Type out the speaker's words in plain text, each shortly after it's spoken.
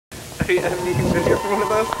Have you been here for one of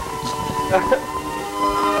those?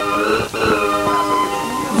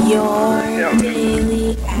 Your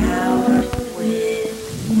daily hour with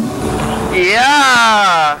me.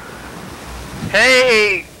 Yeah!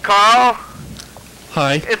 Hey, Carl.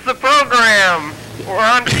 Hi. It's the program. We're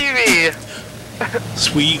on TV.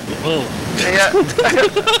 Sweet. Oh. Yeah.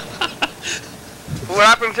 What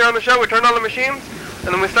happens here on the show, we turn on the machines,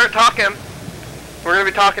 and then we start talking. We're going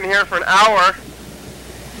to be talking here for an hour.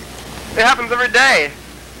 It happens every day.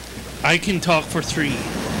 I can talk for 3.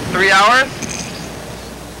 3 hours?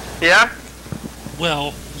 Yeah?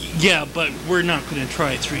 Well, yeah, but we're not going to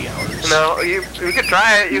try 3 hours. No, you could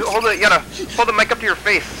try it. You gotta hold the mic up to your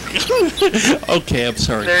face. Okay, I'm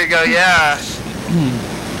sorry. There you go, yeah.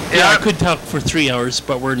 Yeah, I could talk for 3 hours,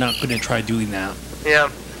 but we're not going to try doing that. Yeah.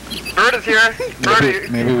 Berd is here.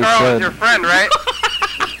 Maybe we Carl should. is your friend, right?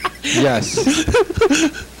 Yes.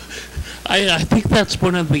 I think that's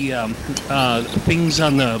one of the things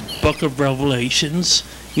on the Book of Revelations.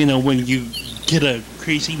 You know, when you get a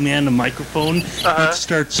crazy man a microphone that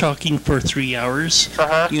starts talking for 3 hours,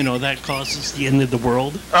 you know, that causes the end of the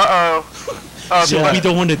world. So we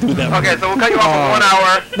don't want to do that. Okay, so we'll cut you off in 1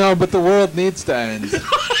 hour. No, but the world needs to end. Does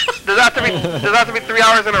that have to be 3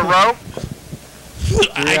 hours in a row?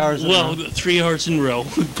 3 hours in a row. 3 hours in a row.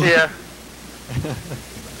 Yeah.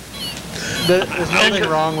 There's nothing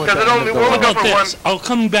wrong with that. Because we'll only go for one. I'll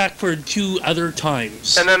come back for 2 other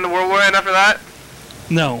times. And then the world will end after that?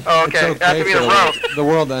 No. Oh, okay. It has to be in a row. The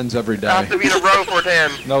world ends every day. It has to be in a row for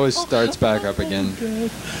 10. It always starts back up again.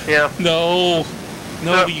 Yeah. No,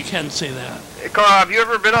 you can't say that. Carl, have you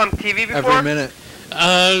ever been on TV before? Every minute.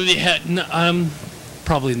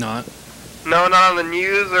 Probably not. No, not on the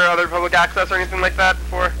news or other public access or anything like that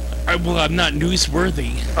before? Well, I'm not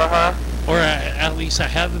newsworthy. Or at least I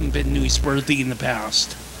haven't been newsworthy in the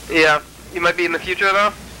past. Yeah. You might be in the future,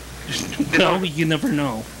 though? No, you never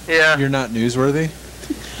know. Yeah. You're not newsworthy?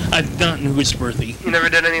 I'm not newsworthy. You never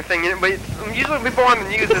did anything. But usually people on the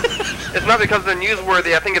news, it's not because they're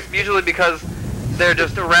newsworthy. I think it's usually because they're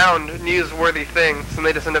just around newsworthy things, and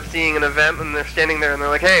they just end up seeing an event, and they're standing there, and they're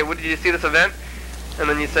like, hey, did you see this event? And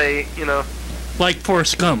then you say, you know... Like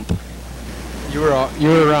Forrest Gump. You were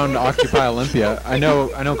around Occupy Olympia. I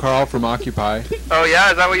know Carl from Occupy. Oh yeah,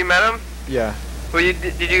 is that where you met him? Yeah. Well,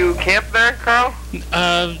 did you camp there, Carl?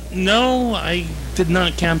 No, I did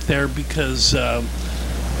not camp there because I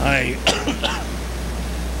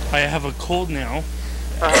have a cold now.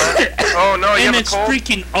 Oh no, you and have a cold? And it's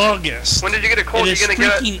freaking August. When did you get a cold? Are you gonna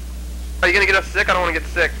get us sick? I don't want to get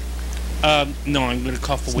sick. No, I'm gonna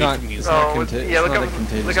cough away from you. It's not look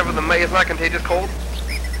up at the mic. It's not a contagious cold.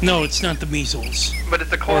 No, it's not the measles. But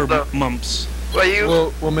it's a cold, though. Mumps.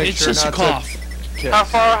 Well, we'll make sure it's just not a cough.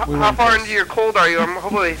 How far into your cold are you?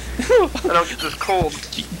 Hopefully I don't get this cold.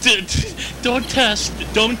 Don't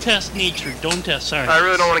test nature. Don't test science. I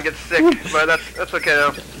really don't want to get sick, but that's okay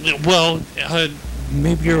though. Well,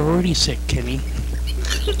 maybe you're already sick, Kenny.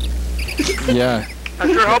 Yeah.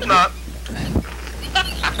 I sure hope not.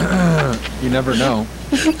 You never know.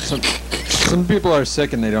 Some people are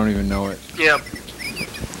sick and they don't even know it. Yeah.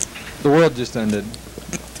 The world just ended.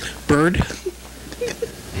 Berd?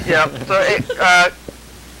 Yeah. So, hey,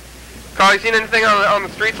 Carl, you seen anything on the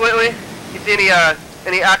streets lately? You see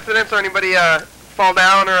any accidents or anybody fall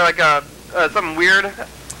down or like something weird?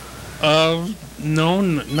 No,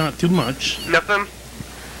 not too much. Nothing.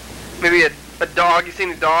 Maybe a dog. You seen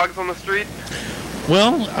any dogs on the street?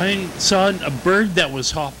 Well, I saw a bird that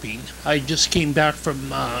was hopping. I just came back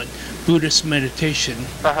from Buddhist meditation,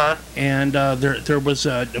 and there was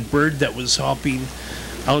a bird that was hopping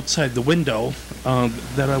outside the window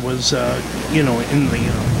that I was, in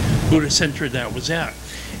the Buddhist center that I was at,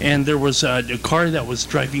 and there was a car that was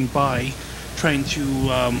driving by, trying to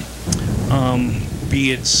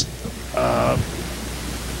be its,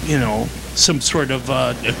 some sort of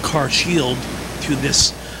a car shield to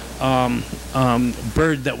this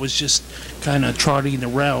bird that was just kind of trotting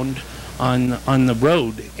around on the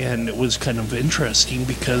road, and it was kind of interesting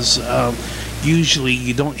because usually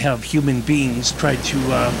you don't have human beings try to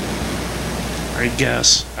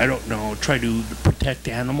try to protect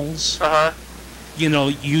animals.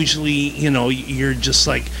 Usually, you're just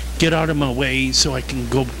like, get out of my way so I can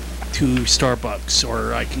go to Starbucks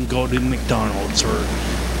or I can go to McDonald's or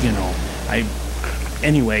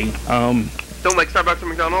anyway. Don't like Starbucks or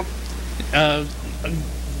McDonald's?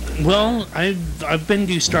 Well, I've been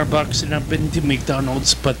to Starbucks and I've been to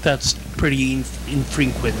McDonald's, but that's pretty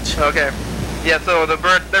infrequent. Okay. Yeah, so the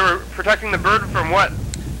bird, they were protecting the bird from what?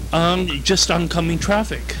 Just oncoming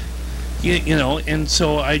traffic. And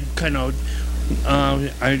so I kind of,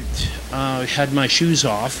 I had my shoes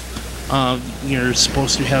off you're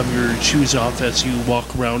supposed to have your shoes off as you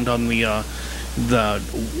walk around on the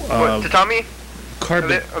what, tatami?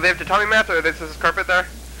 carpet. Are they have tatami mats, or is this carpet there?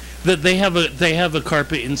 They have a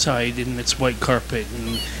carpet inside, and it's white carpet,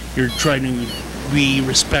 and you're trying to be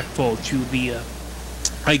respectful to the,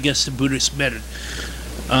 I guess, the Buddhist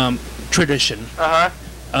tradition.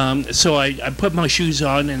 So I put my shoes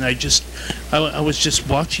on, and I was just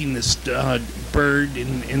watching this bird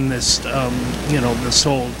in this this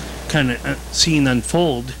whole kind of scene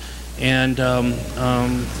unfold, and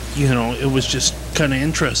it was just kind of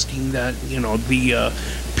interesting that the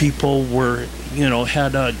people were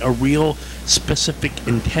had a real specific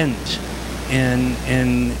intent in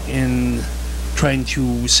trying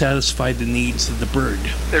to satisfy the needs of the bird.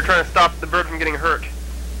 They're trying to stop the bird from getting hurt.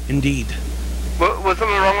 Indeed. Was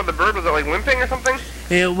something wrong with the bird? Was it like limping or something?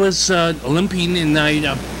 It was limping, and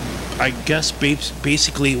I guess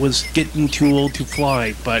basically it was getting too old to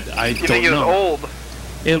fly, but I you don't think it was know. old?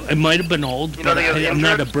 It might have been old, but I'm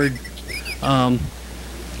not a bird.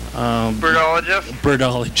 Birdologist?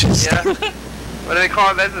 Birdologist. Yeah. What do they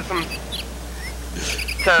call it? That's some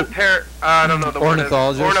I don't know the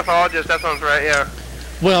ornithologist. Word. Ornithologist. That sounds right. Yeah.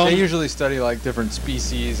 Well, they usually study like different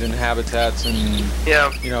species and habitats and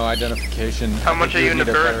identification. How much are you into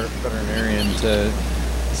birds? Veterinarian to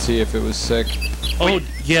see if it was sick. Oh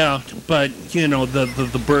yeah, but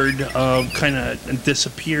the bird kind of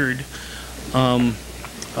disappeared. 5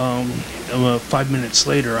 minutes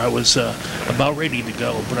later, I was about ready to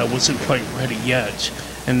go, but I wasn't quite ready yet.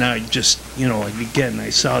 And I just, again,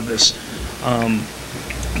 I saw this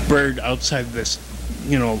bird outside this,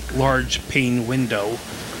 large pane window.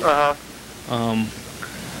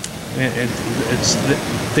 It's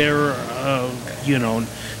there,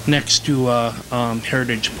 next to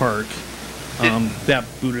Heritage Park, that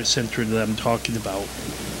Buddhist center that I'm talking about.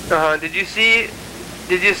 Did you see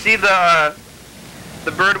the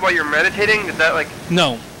bird while you're meditating? Did that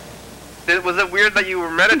No. Was it weird that you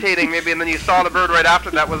were meditating maybe and then you saw the bird right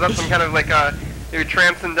after that? Was that some kind of maybe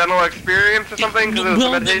transcendental experience or something? Because it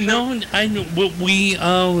was meditation? No, I know. Well, we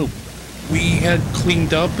had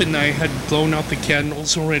cleaned up and I had blown out the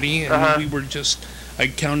candles already, and I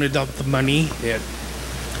counted up the money. And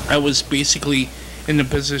I was basically in a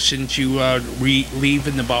position to leave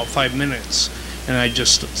in about 5 minutes, and I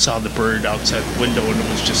just saw the bird outside the window, and it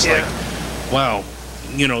was just like, wow,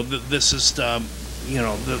 this is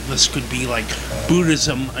this could be like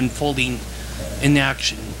Buddhism unfolding in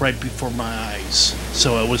action right before my eyes.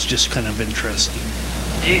 So it was just kind of interesting.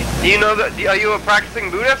 Do you know that? Are you a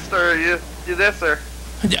practicing Buddhist, or you do this, or?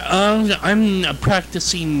 I'm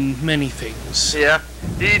practicing many things. Yeah.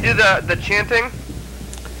 Do you do the chanting?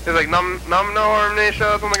 It's like Nam No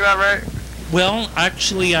Ormnesha, something like that, right? Well,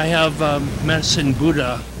 actually, I have Medicine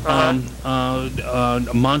Buddha a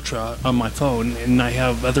mantra on my phone, and I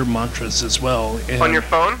have other mantras as well. On your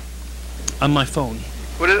phone? On my phone.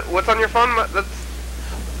 What's on your phone?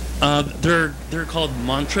 They're called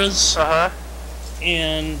mantras.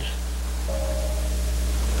 And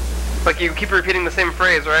like you keep repeating the same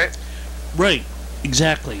phrase, right? Right.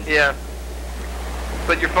 Exactly. Yeah.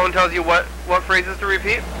 But your phone tells you what phrases to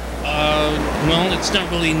repeat? Well, it's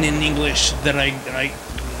not really in English that I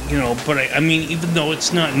but I mean, even though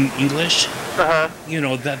it's not in English,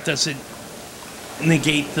 that doesn't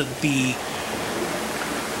negate the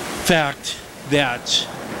fact that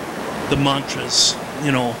the mantras,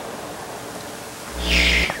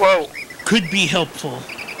 Whoa. could be helpful.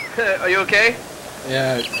 Are you okay?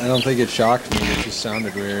 Yeah, I don't think it shocked me. It just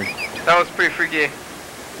sounded weird. That was pretty freaky.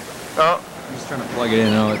 Oh. I'm just trying to plug it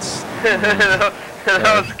in. No, it's... that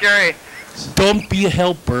was scary. Don't be a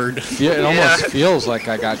help bird. Yeah, it almost feels like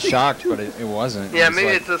I got shocked, but it wasn't. Yeah, it was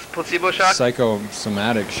maybe like it's a placebo shock.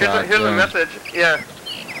 Psychosomatic shock. Here's a message. Yeah.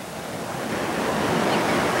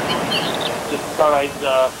 Just thought I'd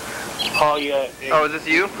call you. Oh, is this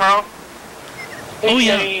you, Carl? Hey, Oh,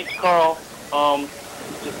 yeah. Kenny, it's Carl.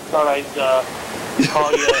 Just thought I'd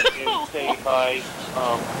call you and say hi.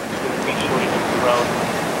 Be sure you around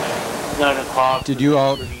 9 o'clock. Did you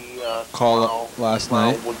all for the, call last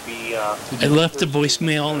night? Would be, I left a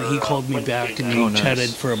voicemail, and he called me back, and we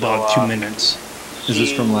chatted for about 2 minutes. Is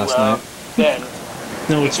this from last night? Ben,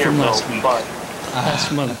 No, it's from last week. Bye.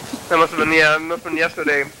 Last month. That must have been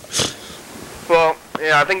yesterday. Well,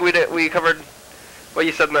 yeah, I think we covered what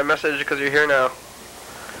you said in that message because you're here now.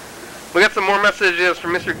 We got some more messages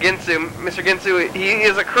from Mr. Ginsu. Mr. Ginsu, he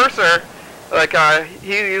is a cursor.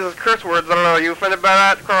 He uses curse words. I don't know. Are you offended by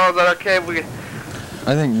that, Carl? Is that okay? I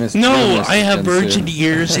think Miss. No, I have virgin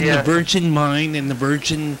ears and the virgin mind and the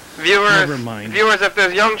virgin never mind. Viewers, if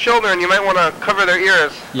there's young children, you might want to cover their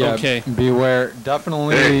ears. Yeah, okay. Beware.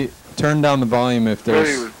 Definitely turn down the volume if He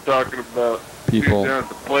there's was talking about people, down at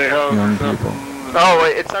the playhouse young or something. people. Oh,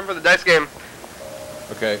 wait, it's time for the dice game.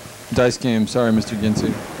 Okay. Dice game. Sorry, Mr.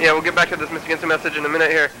 Ginsey. Yeah, we'll get back to this Mr. Ginson message in a minute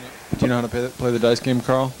here. Do you know how to play the dice game,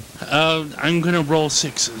 Carl? I'm gonna roll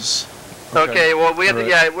 6s. Okay, well, we have to,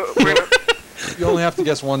 Alright. yeah, we're gonna, You only have to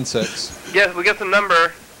guess 1 6. yes, we get the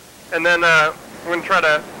number, and then, we're gonna try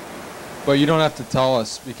to, But you don't have to tell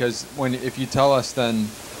us, because if you tell us, then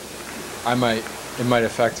it might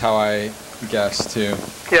affect how I guess too.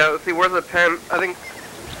 yeah, let's see, where's the pen? I think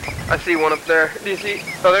I see one up there. Do you see?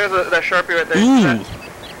 Oh, there's that Sharpie right there. Ooh,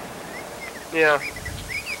 Yeah.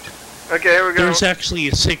 Okay, here we go. there's actually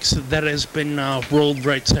a 6 that has been rolled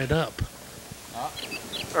right side up.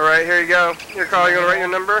 All right, here you go. Here, Carl, you gonna write your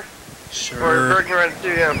number? Or Sure. Berd can write it too,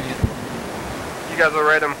 yeah. You guys will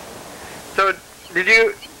write them. So, do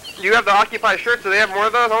you have the Occupy shirt? Do they have more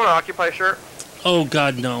of those? I want an Occupy shirt. Oh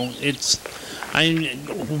God, no! I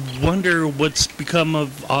wonder what's become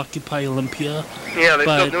of Occupy Olympia. Yeah, they're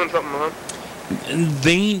But- still doing something, huh?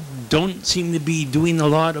 They don't seem to be doing a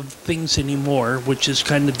lot of things anymore, which is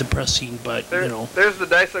kind of depressing. But There, you know, there's the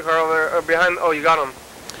dice, Carl, there behind. Oh, you got them.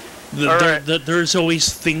 Alright. there's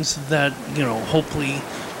always things that hopefully,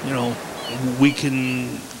 we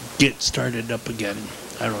can get started up again.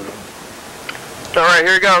 I don't know. All right,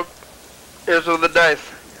 here you go. Here's with the dice.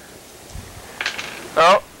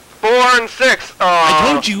 Oh, 4 and 6. Oh.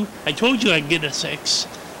 I told you I'd get a 6.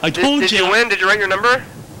 I told Did you win? Did you write your number?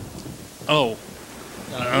 Oh.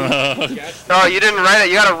 No, you didn't write it.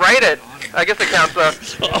 You gotta write it. I guess it counts though.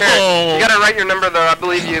 Here, Oh. you gotta write your number though. I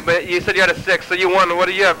believe you, but you said you had a 6, so you won. What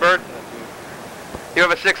do you have, Bert? You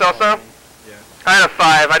have a 6 also? Yeah. I had a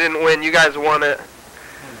 5. I didn't win. You guys won it.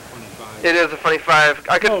 It is a funny 5.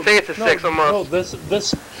 I could say it's a 6 almost. No,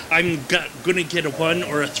 this I'm gonna get a 1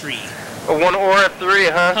 or a 3. A 1 or a 3,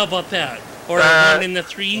 huh? How about that? Or a 1 and a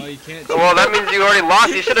 3? Well, that means you already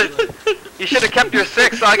lost. You should have kept your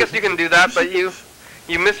 6. So I guess you can do that, but you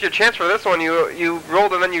missed your chance for this one. You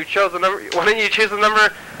rolled and then you chose the number. Why didn't you choose the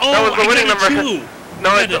number? Oh, that was the winning number.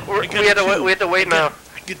 No, we have to wait now.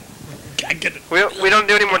 I get it. We don't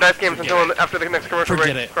do any more dice games until after the next commercial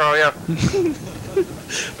Forget break. it. Carl, yeah.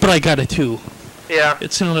 But I got a 2. Yeah.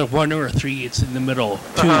 It's not a 1 or a 3. It's in the middle.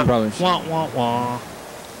 2. Probably. Wah wah wah.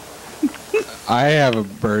 I have a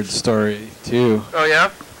bird story too. Oh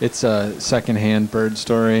yeah. It's a secondhand bird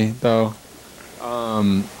story though.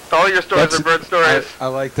 All your stories are bird stories. I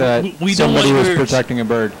like that We don't somebody like was yours. protecting a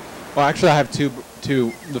bird. Well, actually, I have two.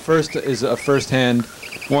 The first is a first-hand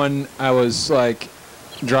one. I was like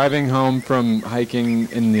driving home from hiking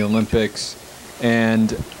in the Olympics,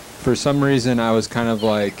 and for some reason, I was kind of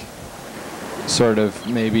like sort of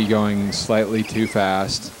maybe going slightly too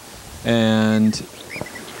fast, and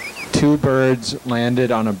 2 birds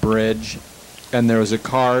landed on a bridge, and there was a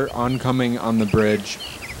car oncoming on the bridge,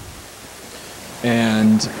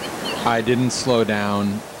 and I didn't slow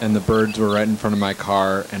down, and the birds were right in front of my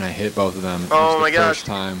car, and I hit both of them. Oh it was my the gosh. first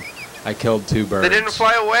time I killed 2 birds. They didn't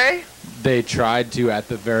fly away? They tried to at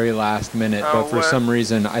the very last minute, Oh, but for what? some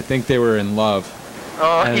reason, I think they were in love.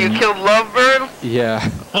 Oh, you And- killed lovebirds? Yeah.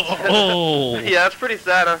 Oh. Yeah, that's pretty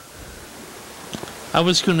sad, huh? I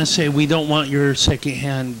was gonna say we don't want your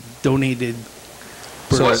secondhand donated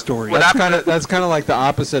bird So story. what That's kind of like the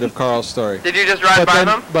opposite of Carl's story. Did you just ride by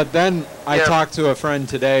them? But then I Yeah. talked to a friend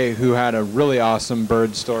today who had a really awesome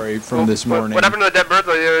bird story from this morning. What happened to the dead birds?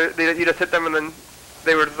 You just hit them and then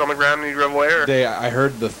they were just on the ground and you drove away? Or? I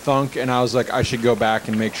heard the thunk, and I was like, I should go back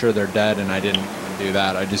and make sure they're dead, and I didn't even do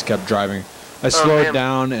that. I just kept driving. I slowed damn.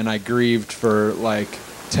 down, and I grieved for like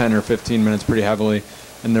 10 or 15 minutes pretty heavily,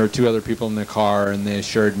 and there were 2 other people in the car, and they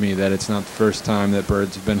assured me that it's not the first time that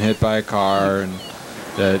birds have been hit by a car, and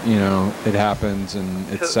that, it happens,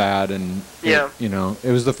 and it's sad, and, Yeah.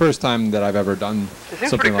 it was the first time that I've ever done It seems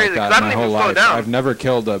something pretty like crazy, 'cause that I in my don't whole even slow life. down. I've never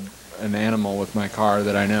killed an animal with my car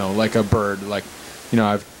that I know, like a bird, like,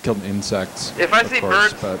 I've killed insects. If I of see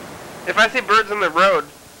course, birds- but If I see birds in the road,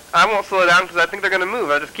 I won't slow down because I think they're going to move.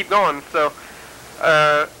 I just keep going. So,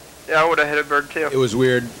 yeah, I would have hit a bird too. it was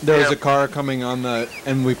weird. There was Yeah. a car coming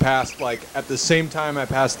and we passed, like, at the same time I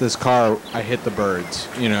passed this car, I hit the birds.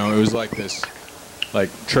 It was like this, like,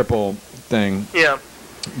 triple thing. Yeah.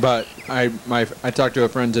 But I talked to a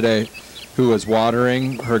friend today who was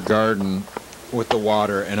watering her garden with the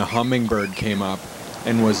water, and a hummingbird came up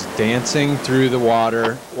and was dancing through the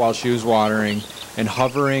water while she was watering and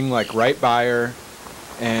hovering like right by her,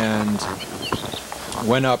 and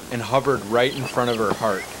went up and hovered right in front of her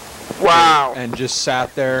heart. Wow. And just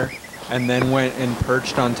sat there, and then went and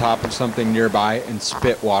perched on top of something nearby and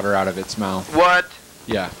spit water out of its mouth. What?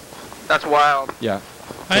 Yeah, That's wild. yeah.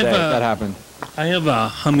 I have Today, a- that happened. I have a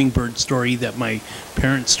hummingbird story that my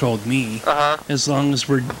parents told me. As long as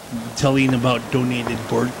we're telling about donated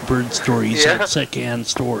bird stories at secondhand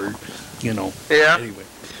store, you know. Yeah. Anyway,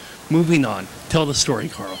 moving on. Tell the story,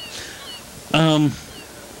 Carl.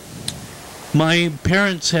 My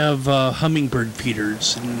parents have hummingbird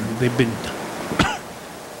feeders, and they've been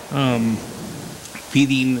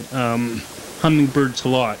feeding hummingbirds a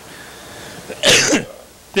lot.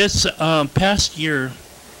 This past year,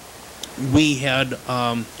 we had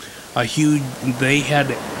they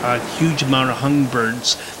had a huge amount of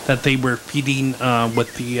hummingbirds that they were feeding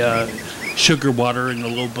with the sugar water and a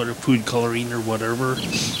little bit of food coloring or whatever.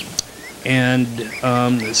 And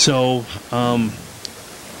so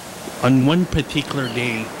on one particular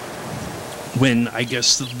day, when I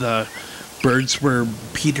guess the birds were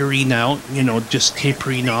petering out, you know, just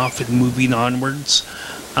tapering off and moving onwards,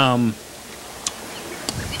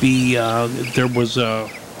 there was a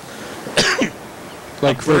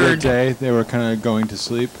like for the day, they were kind of going to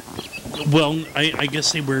sleep. Well, I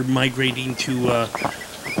guess they were migrating to,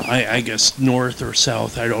 I guess north or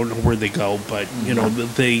south. I don't know where they go, but you know,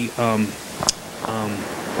 the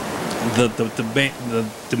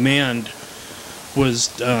demand was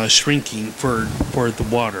shrinking for the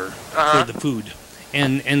water, for the food,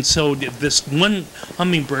 and so this one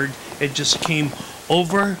hummingbird, it just came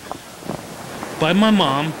over by my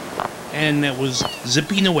mom, and it was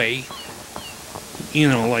zipping away. You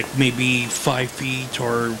know, like maybe 5 feet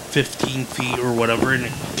or 15 feet or whatever, and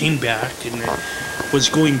it came back, and it was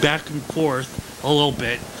going back and forth a little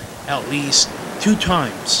bit, at least 2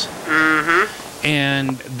 times.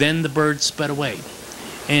 And then the bird sped away.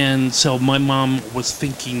 And so my mom was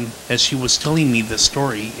thinking, as she was telling me this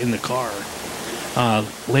story in the car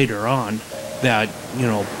later on, that, you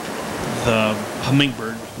know, the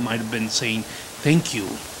hummingbird might have been saying, "Thank you.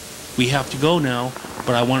 We have to go now,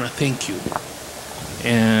 but I want to thank you."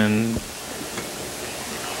 And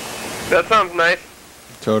that sounds nice.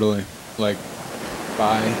 Totally. Like,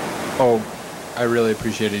 bye. Oh, I really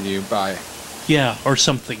appreciated you. Bye. Yeah, or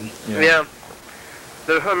something. Yeah.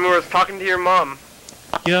 The hummingbird was talking to your mom.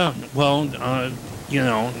 Yeah, well, you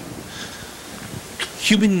know,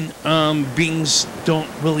 human beings don't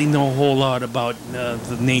really know a whole lot about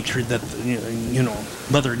the nature that, you know,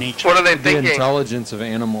 Mother Nature. What are they The thinking? intelligence of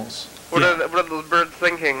animals. What are those birds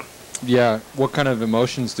thinking? Yeah, what kind of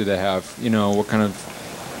emotions do they have? You know, what kind of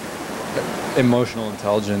emotional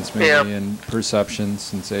intelligence maybe, and perceptions,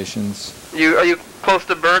 sensations. Are you close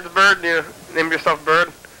to Bird? You named yourself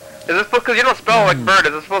Bird? Is this because you don't spell like bird?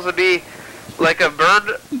 Is it supposed to be like a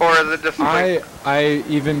bird, or is it just like... I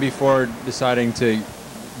even before deciding to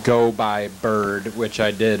go by Bird, which I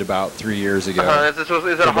did about 3 years ago. Is it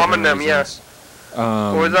a homonym? Yes.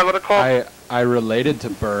 Or is that what it's called? I related to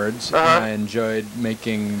birds, and I enjoyed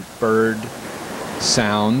making bird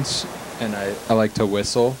sounds, and I like to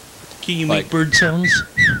whistle. Can you make bird sounds?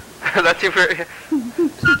 That's your very...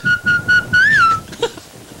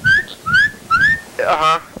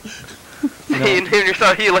 You named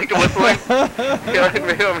yourself, you like to whistling? You like to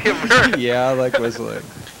be a bird? Yeah, I like whistling.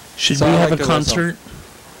 Should we have a concert?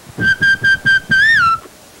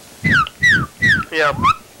 Yeah.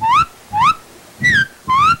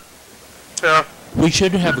 Yeah. We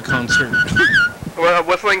should have a concert. A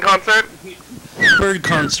whistling concert? Bird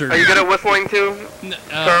concert. Are you good at whistling too,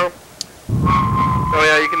 Carl? Oh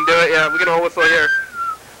yeah, you can do it. Yeah, we can all whistle here.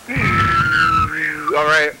 All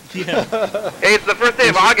right. Yeah. Hey, it's the first day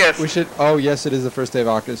of August. We should. Oh yes, it is the first day of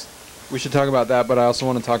August. We should talk about that, but I also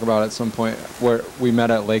want to talk about at some point where we met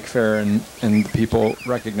at Lake Fair and the people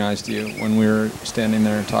recognized you when we were standing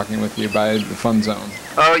there talking with you by the fun zone.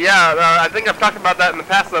 Oh yeah, I think I've talked about that in the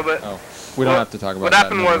past though, but... Oh, we don't have to talk about what that.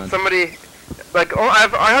 What happened was somebody, like, I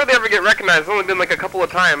hardly ever get recognized. It's only been like a couple of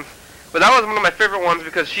times. But that was one of my favorite ones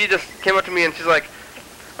because she just came up to me and she's like,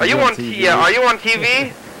 are you on TV? Yeah, are you on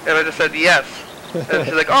TV? And I just said yes. And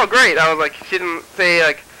she's like, oh great. I was like, she didn't say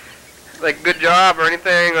like good job or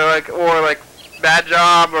anything, or like bad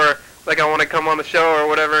job, or like I want to come on the show or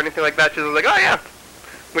whatever, anything like that. She was like, oh yeah,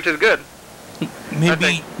 which is good.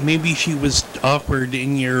 Maybe she was awkward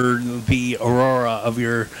in the aurora of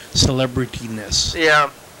your celebrityness. Yeah.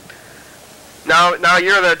 Now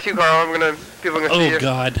you're there too, Carl. People are gonna see you. Oh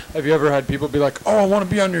God. Have you ever had people be like, oh, I want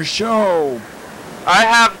to be on your show? I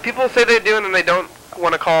have. People say they do and then they don't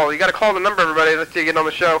want to call. You got to call the number, everybody, to get on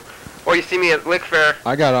the show. Or you see me at Lake Fair.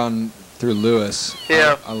 I got on through Lewis.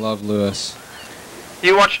 Yeah. I love Lewis.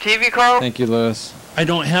 You watch TV, Carl? Thank you, Lewis. I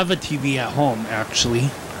don't have a TV at home,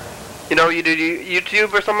 actually. You know, you do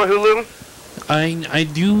YouTube or something, Hulu? I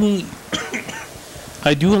do.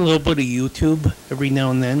 I do a little bit of YouTube every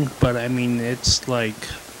now and then, but I mean, it's like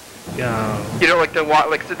You don't like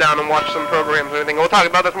to sit down and watch some programs or anything. We'll talk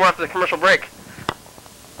about this more after the commercial break.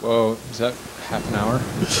 Whoa, is that half an hour?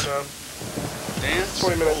 Dance,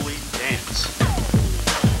 20 minutes. Oli, dance.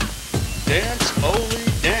 Dance, Oli,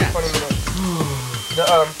 dance. 20 minutes.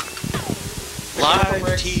 The Live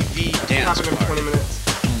TV dance happen in 20 party. minutes.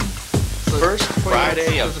 So First 20 Friday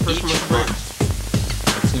minutes of is the first each commercial break. month.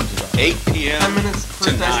 That seems about 8 p.m. 10 minutes to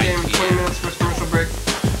first dice 9 game, 20 p.m. minutes first commercial break.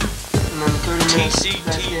 And then 30 minutes dice game,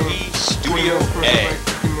 TCTV 20 Studio minutes commercial A. break,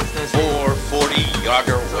 15 minutes dice game. 440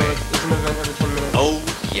 Yager So Way. it's an event every 20 minutes. Oh,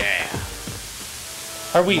 yeah.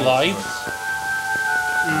 Are we live?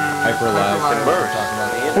 Hyper Live. Hyper We're Live. talking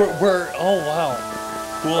about We're oh wow,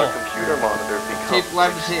 cool. Computer monitor becomes Tape,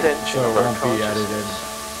 live to tape. so it won't be edited.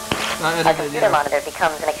 Not Our edited, computer yeah. monitor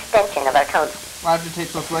becomes an extension of our code. Live to tape,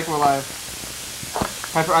 so it's like we're live.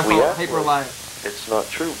 I We call it are Hyper Live. It's not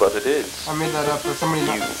true, but it is. I made that up, or somebody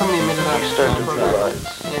made it up. You start to realize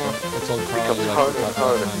Yeah, I told Carl becomes we like harder to and talk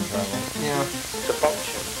about harder. time travel. yeah. to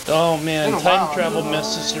function. Oh man, Been a time while. travel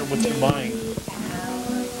messes with your mind.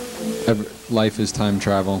 Life is time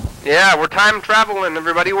travel. Yeah, we're time traveling,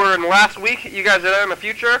 everybody. We're in last week. You guys are in the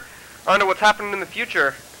future. I wonder what's happening in the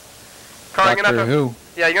future. Carl, you're gonna Doctor have to, Who?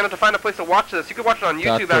 yeah, you're gonna have to find a place to watch this. You can watch it on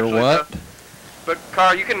YouTube, Doctor actually. what? But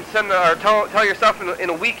Carl, you can send or tell yourself in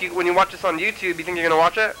a week when you watch this on YouTube. You think you're gonna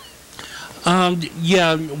watch it?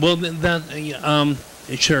 Yeah. Well,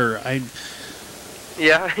 sure.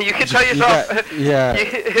 Yeah, you can tell yourself. Yeah.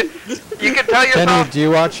 you can tell yourself. Kenny, do you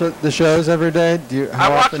watch the shows every day?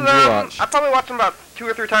 How often do you watch? I probably watch them about 2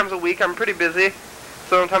 or 3 times a week. I'm pretty busy,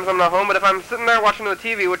 so sometimes I'm not home. But if I'm sitting there watching the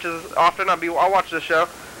TV, which is often, I'll watch the show.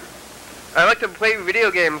 I like to play video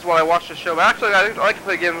games while I watch the show. But actually, I like to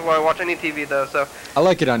play games while I watch any TV, though. So. I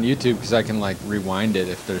like it on YouTube because I can like rewind it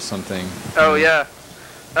if there's something. Oh yeah,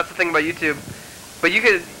 that's the thing about YouTube. But you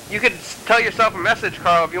could tell yourself a message,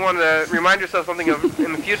 Carl, if you want to remind yourself something of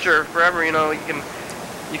in the future forever. You know, you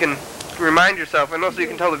can remind yourself, and also you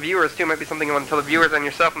can tell the viewers too. Might be something you want to tell the viewers and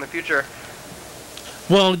yourself in the future.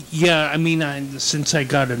 Well, yeah. I mean, since I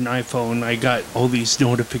got an iPhone, I got all these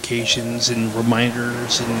notifications and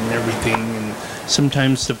reminders and everything. And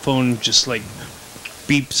sometimes the phone just like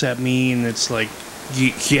beeps at me, and it's like,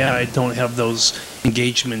 yeah, I don't have those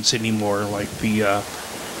engagements anymore, like the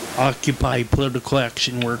Occupy Political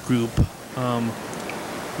Action Work Group,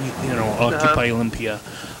 Occupy Olympia.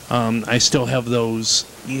 I still have those,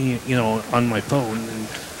 on my phone, and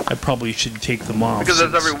I probably should take them off. Because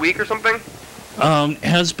that's every week or something? It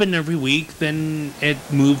has been every week. Then it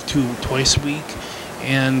moved to twice a week,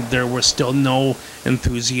 and there was still no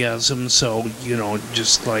enthusiasm. So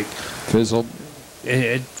just like Fizzled.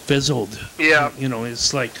 it fizzled. Yeah.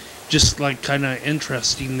 It's like just like kind of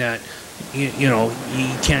interesting that you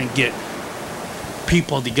can't get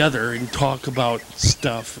people together and talk about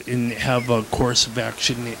stuff and have a course of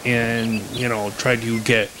action and try to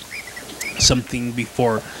get something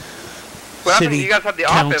before What happened? city You guys had the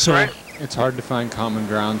council. office, right? It's hard to find common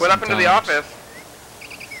ground. What happened to the sometimes.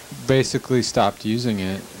 office? Basically stopped using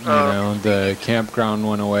it. Oh. The campground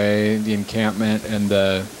went away, the encampment, and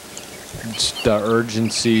the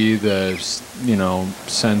urgency, the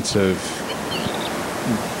sense of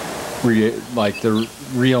the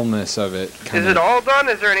realness of it. Is it all done?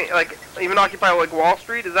 Is there any even Occupy Wall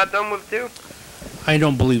Street? Is that done with too? I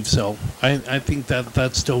don't believe so. I think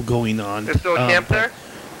that's still going on. There's still a camp there?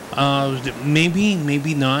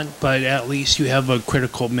 Maybe not, but at least you have a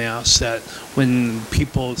critical mass that when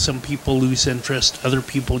some people lose interest, other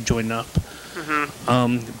people join up.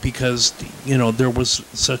 Because there was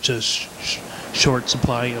such a short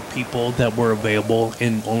supply of people that were available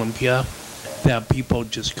in Olympia that people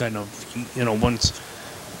just kind of once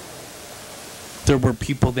there were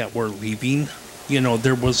people that were leaving,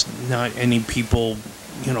 there was not any people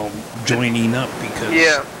joining up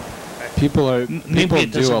because people maybe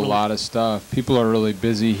it do doesn't a really- lot of stuff. People are really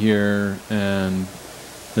busy here, and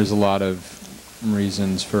there's a lot of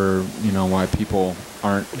reasons for why people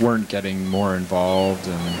weren't getting more involved,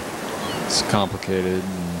 and it's complicated.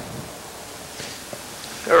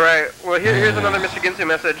 All right. Well, here's another Mr. Ginsu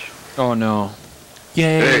message. Oh no.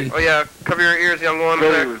 Yay. Oh yeah, cover your ears, young one.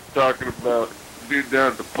 Somebody was talking about dude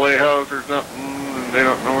down at the Playhouse or something, and they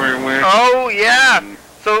don't know where he went. Oh yeah.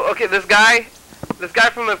 So okay, this guy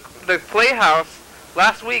from the Playhouse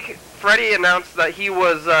last week, Freddie announced that he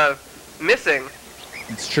was missing,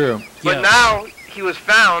 It's true. but Yeah. now he was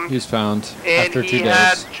found, He was found and after 2 he days.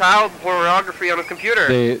 had child pornography on his computer.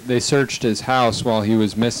 They searched his house while he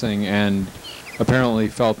was missing, and apparently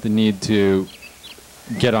felt the need to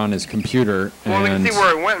get on his computer. Well, we can And see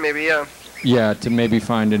where it went, maybe. Yeah. Yeah, to maybe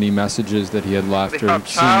find any messages that he had left They or found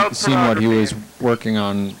child seen what he was pornography. working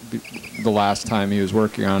on the last time he was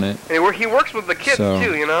working on it. And he works with the kids So-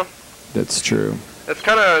 too, you know. That's true. It's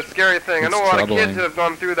kind of a scary thing. It's I know a lot of troubling. kids who have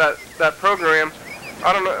gone through that program.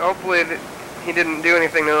 I don't know. Hopefully, he didn't do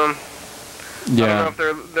anything to them. I don't know Yeah.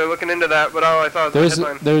 if they're looking into that, but all I saw was the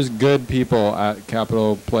headline. There's good people at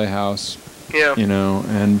Capitol Playhouse, Yeah. you know,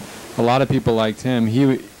 and a lot of people liked him.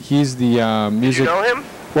 He's the Did music. you know him?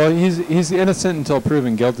 Well, he's innocent until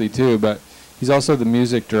proven guilty too, but he's also the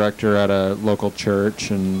music director at a local church,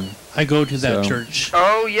 and I go to that So- church.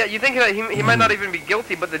 Oh yeah. You think that he might not even be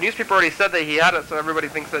guilty, but the newspaper already said that he had it, so everybody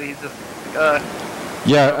thinks that he's just.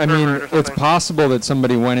 yeah, I mean, pervert or it's something. possible that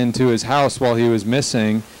somebody went into his house while he was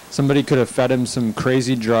missing. Somebody could have fed him some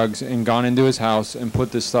crazy drugs and gone into his house and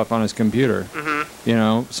put this stuff on his computer. Mhm. You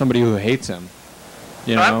know, somebody who hates him.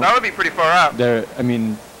 You know, That would be pretty far out. I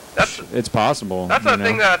mean, That's- it's possible. That's you the know?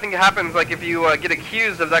 thing that I think happens. Like if you get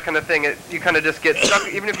accused of that kind of thing, you kind of just get stuck.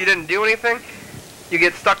 Even if you didn't do anything, you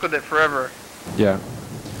get stuck with it forever. Yeah.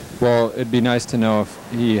 Well, it'd be nice to know if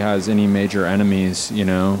he has any major enemies, you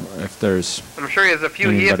know, if there's I'm sure he has a few.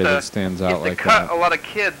 He has anybody to, that stands he has out to like cut that. a lot of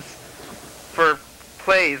kids for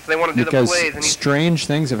plays. They want to do the Because plays, and he's strange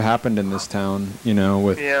things have happened in this town, you know,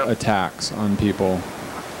 with Yeah. attacks on people.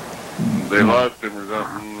 They lost him or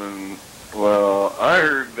something, and well, I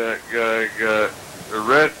heard that guy got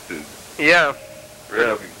arrested yeah. for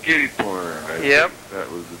having kitty porn. I Yep. think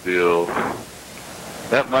that was the deal.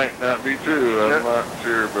 That might not be true. I'm Yeah. not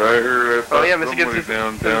sure, but I heard. I thought yeah, Michigan's somebody just the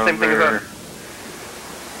downtown same thing as there. us.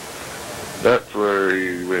 That's where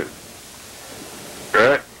he went.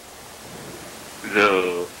 Right?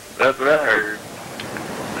 So that's what I heard.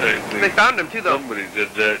 I think They found him too, though. somebody did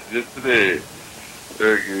that just today.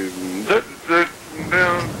 They're getting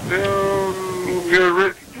down, get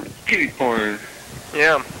rich kitty porn.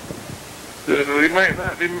 Yeah. So he might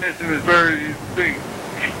not be missing as far as you think.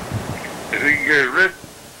 If he can get rich.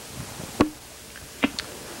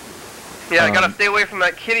 Yeah, I gotta stay away from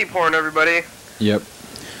that kitty porn, everybody. Yep.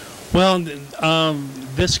 Well,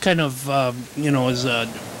 this kind of, is a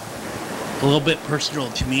little bit personal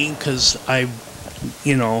to me because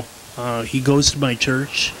he goes to my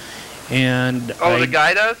church, and Oh, the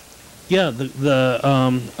guy does? Yeah,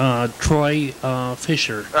 the Troy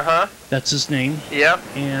Fisher. Uh-huh. That's his name. Yep.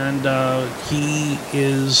 And he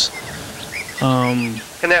is And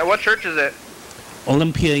what church is it?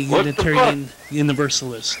 Olympia What the Unitarian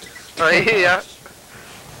Universalist. Oh, yeah.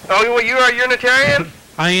 Oh, well, you are Unitarian?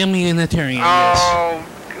 I am a Unitarian. Yes. Oh,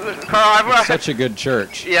 good. Carl, Such a good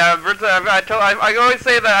church. yeah, I always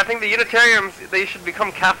say that I think the Unitarians, they should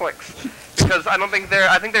become Catholics. Because I think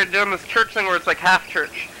they're doing this church thing where it's like half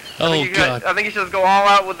church. Oh, God. I think you should just go all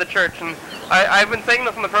out with the church. And I've been saying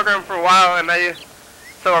this on the program for a while, and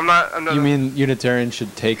I'm not. You mean Unitarians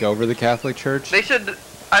should take over the Catholic Church? They should,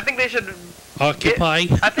 I think they should, Occupy.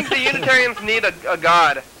 I think the Unitarians need a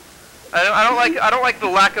God. I don't like the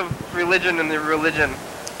lack of religion in the religion.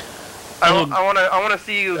 I want to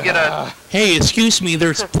see you get a. Hey, excuse me.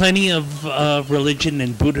 There's plenty of religion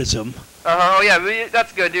in Buddhism. Oh yeah,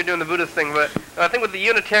 that's good. You're doing the Buddhist thing, but I think with the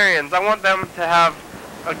Unitarians, I want them to have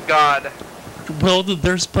a God. Well,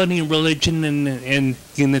 there's plenty of religion in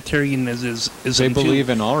Unitarianism. They believe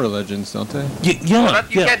in all religions, don't they? Yeah, Well,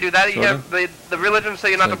 you yeah. can't do that. You Sort have the religions say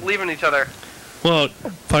you're not to Like- believe in each other. Well,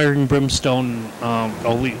 fire and brimstone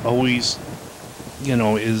always,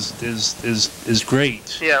 is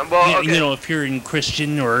great. Yeah. Well, okay. If you're in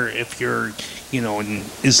Christian or if you're, in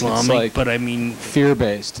Islamic. like- But I mean,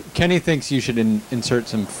 Fear-based. Kenny thinks you should insert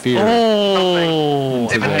some fear. oh,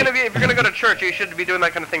 if Into you're gonna go to church, you should be doing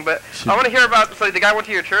that kind of thing. But I want to hear about. So the guy went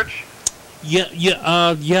to your church. yeah.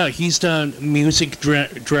 He's the music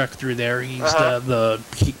director there. He's Uh-huh. the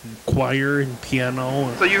choir and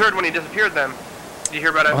piano. So you heard when he disappeared, then? Did you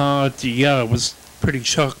hear about it? Yeah, I was pretty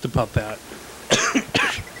shocked about that.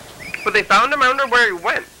 But they found him. I wonder where he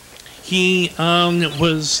went. He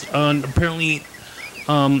was apparently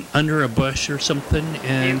under a bush or something,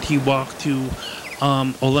 and he walked to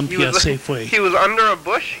Olympia Safeway. He was under a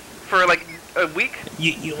bush for like a week.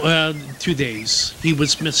 2 days. He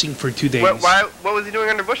was missing for 2 days. What was he doing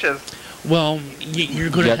under bushes? Well, you're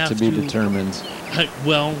going Yet have to be determined. I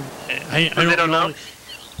they don't don't know know?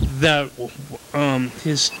 that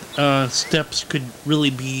his steps could really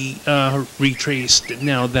be retraced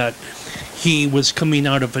now that he was coming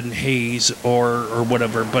out of an haze or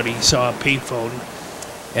whatever, but he saw a payphone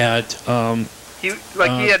at He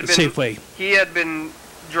had been Safeway. He had been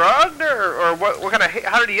drugged or what kind of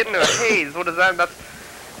how did he get into a haze? What is that? That's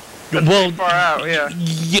Well, far out. Yeah.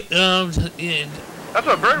 That's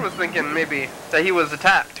what Berd was thinking, maybe, that he was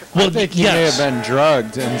attacked. Well, I think he may have been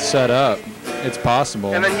drugged and set up. It's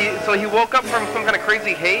possible. And then he woke up from some kind of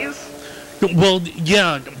crazy haze? Well,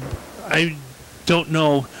 yeah, I don't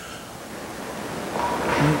know.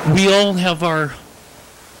 We all have our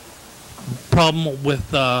problem with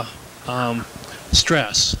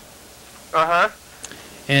stress. Uh-huh.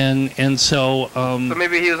 And so... so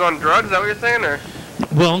maybe he was on drugs, is that what you're saying, or?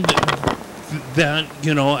 Well, that,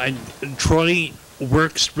 you know, Troy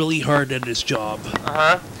works really hard at his job.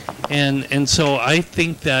 Uh-huh. And so I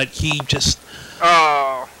think that he just...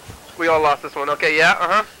 Oh, we all lost this one. Okay, yeah,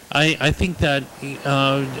 uh-huh. I think that,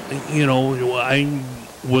 you know, I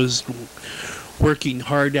was working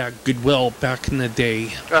hard at Goodwill back in the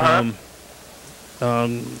day,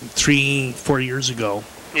 3-4 years ago.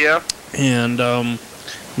 Yeah. And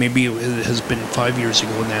maybe it has been 5 years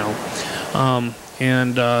ago now.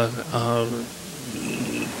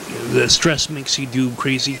 The stress makes you do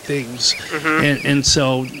crazy things. Mm-hmm. And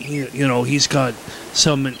so, you know, he's got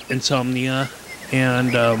some insomnia,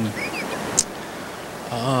 and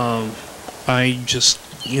I just,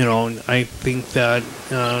 you know, I think that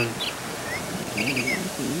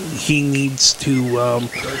he needs to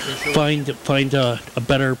find a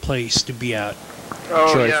better place to be at.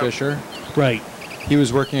 Oh, Troy yeah. Fisher? Right. He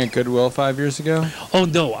was working at Goodwill 5 years ago? Oh,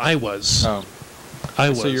 no, I was. Oh. I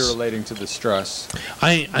was. So you're relating to the stress.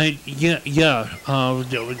 Yeah.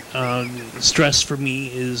 Stress for me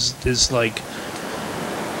is like,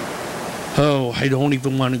 oh, I don't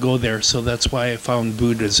even want to go there. So that's why I found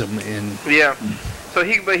Buddhism in. Yeah. So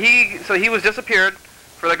he was disappeared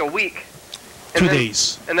for like a week. 2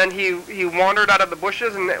 days. And then he wandered out of the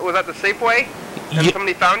bushes and was at the Safeway, and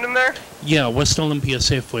somebody found him there. Yeah, West Olympia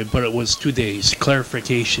Safeway, but it was 2 days.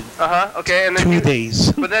 Clarification. Okay, and then 2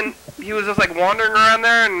 days. But then he was just like wandering around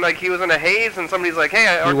there, and like he was in a haze, and somebody's like, "Hey,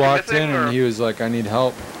 are He you walked missing?" in and he was like, I need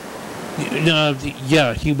help.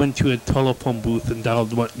 Yeah, he went to a telephone booth and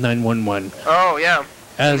dialed 911. Oh yeah.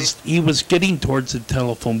 As he was getting towards the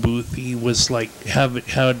telephone booth, he was like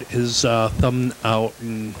had his thumb out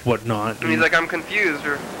and whatnot. And he's like, "I'm confused,"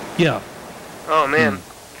 or. Yeah. Oh man.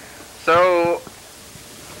 So.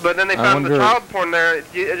 But then they found the child porn there.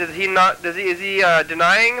 Is he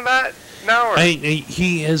denying that now? Or?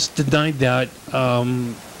 He has denied that.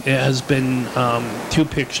 It has been 2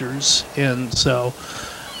 pictures, and so.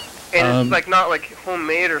 And it's like not like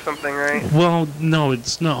homemade or something, right? Well, no,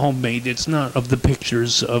 it's not homemade. It's not of the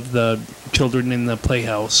pictures of the children in the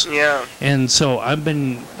playhouse. Yeah. And so I've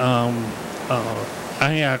been.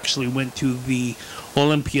 I actually went to the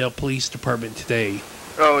Olympia Police Department today.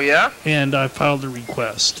 Oh yeah. And I filed a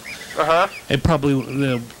request. It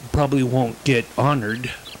probably won't get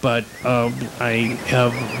honored, but I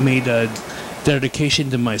have made a dedication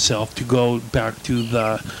to myself to go back to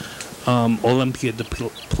the Olympia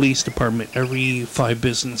Police Department every 5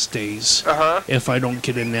 business days if I don't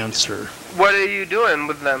get an answer. What are you doing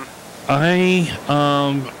with them?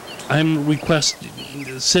 I'm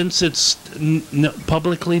requesting, since it's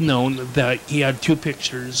publicly known that he had 2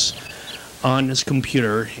 pictures on his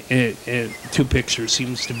computer, 2 pictures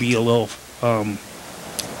seems to be a little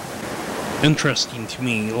interesting to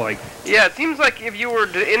me. Like, yeah, it seems like if you were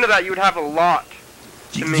into that, you would have a lot.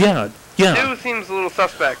 To me. Yeah. 2 seems a little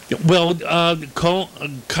suspect. Well,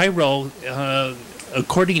 Cairo,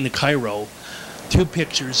 according to Cairo, 2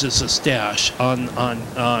 pictures is a stash on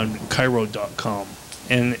Cairo.com.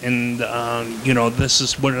 And you know, this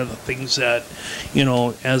is one of the things that, you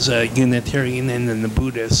know, as a Unitarian and a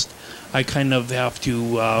Buddhist, I kind of have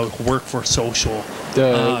to work for social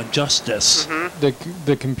justice.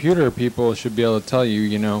 The computer people should be able to tell you,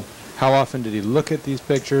 you know, how often did he look at these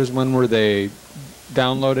pictures? When were they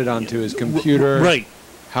downloaded onto his computer? Right.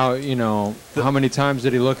 How, you know, how many times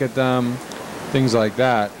did he look at them? Things like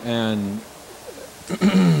that. And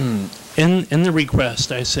in the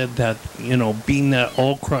request, I said that, you know, being that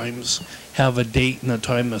all crimes have a date and a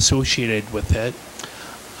time associated with it,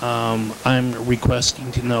 I'm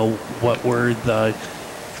requesting to know what were the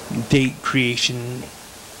date creation,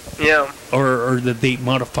 or the date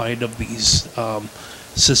modified of these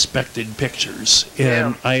suspected pictures.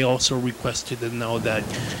 And I also requested to know that,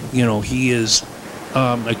 you know, he is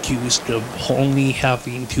accused of only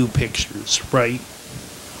having 2 pictures, right?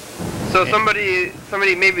 So somebody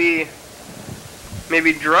maybe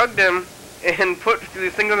drugged him and put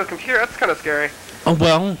these things on the computer. That's kind of scary.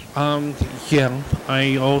 Well, yeah.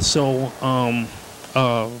 I also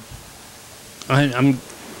I'm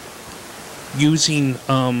using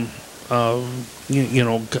you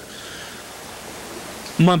know,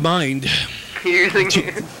 my mind You're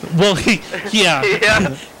using. Well, yeah.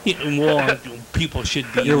 Yeah. Well, people should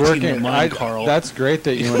be You're using working. the mind, Carl. That's great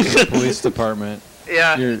that you went to the police department.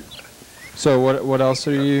 Yeah. So what else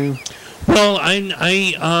are you? Well, if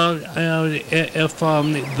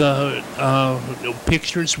the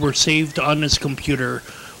pictures were saved on his computer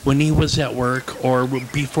when he was at work or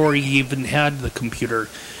before he even had the computer's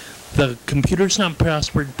not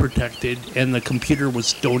password protected, and the computer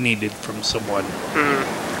was donated from someone.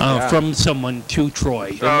 From someone to Troy.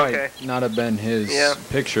 It might not have been his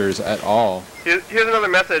pictures at all. Here's another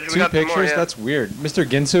message. We Two got some pictures? more, yeah. That's weird. Mr.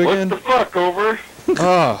 Ginsu again? What the fuck, over?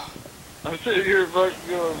 Oh. I'm sitting here fucking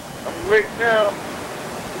going, I'm waiting now.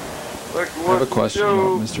 I have a question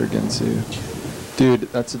about Mr. Ginsu. Dude,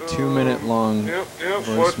 that's a 2-minute long Yep,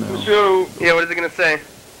 what's the voicemail. show? Yeah, what is it gonna say?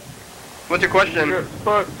 What's your question? You got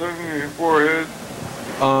spots on your forehead.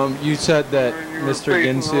 You said that You were Mr.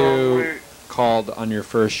 facing the wrong way. Ginsu called on your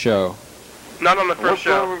first show. Not on the What first side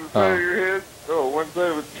show. was the side of your head? Oh, one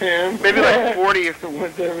side was 10. Maybe like 40 or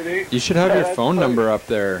One side was 8. You should have your phone number up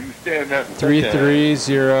there. You stand up.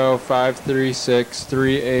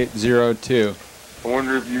 330-536-3802. I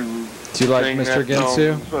wonder if you... Do you like sang Mr. that song,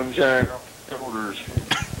 Ginsu? Sunshine on your shoulders.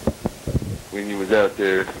 When you was out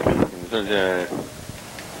there in the sunshine.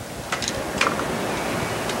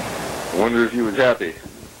 I wonder if you was happy.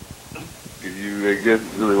 Because you, I guess,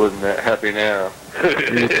 really wasn't that happy now.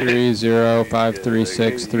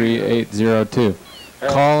 330-536-3802.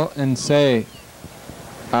 Call and say,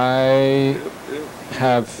 I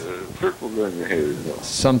have Circles on your head.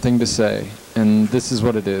 something to say, and this is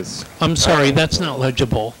what it is. I'm sorry, that's not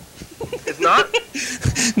legible. It's not?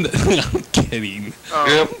 I'm kidding.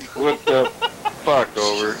 Yep, what the fuck,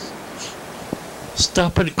 over?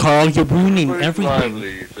 Stop it, Carl. You're ruining Pretty everything.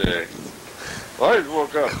 lively, you say. Well, I just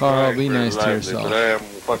woke up. Carl, tonight, be pretty nice to lively, yourself. But I am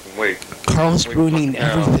fucking awake. Carl's ruining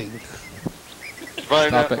everything. Find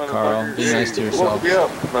Stop that it, Carl. motherfucker. Be nice to Hey, yourself. woke me up,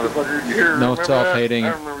 motherfucker. You hear, No remember that? self-hating I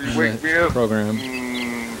remember you in wake me the up. program.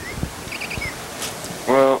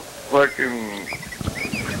 Well, fucking...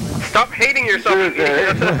 Stop hating yourself. you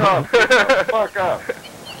idiot. Fuck up.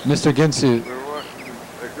 Mr. Ginsu,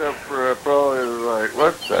 Except for probably like,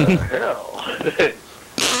 what the hell?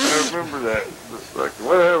 I remember that. Just like,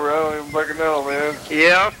 whatever, I don't even fucking know, man.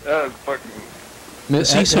 Yeah. That was fucking...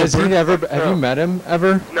 Is he has sober? he ever? Have you met him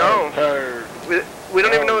ever? No. tired. We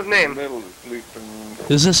don't even know his name. Middle of sleeping.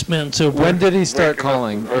 Is this man sober? When did he start Waking up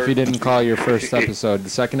calling? is If he hard. didn't call your first episode, the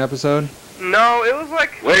second episode? No, it was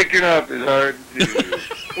like Waking up is hard to do.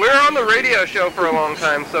 we were on the radio show for a long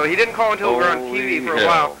time, so he didn't call until we were on TV for a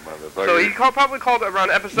while. So he probably called around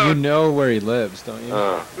episode. You know where he lives, don't you?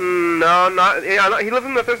 No, not. Yeah, he lives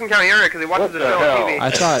in the Thurston County area because he watches What the the show hell? on TV.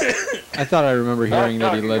 I thought I remember hearing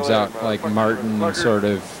that he talking lives to out him, like motherfucker, Martin, motherfucker. sort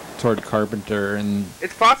of toward Carpenter, and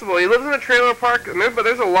It's possible. He lives in a trailer park, but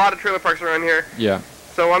there's a lot of trailer parks around here. yeah.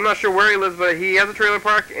 So I'm not sure where he lives, but he has a trailer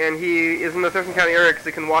park, and he is in the Thurston County area because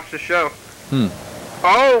he can watch the show.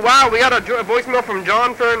 Oh, wow, we got a voicemail from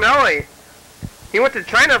John Fernelli. He went to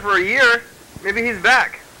China for a year. Maybe he's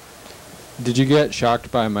back. Did you get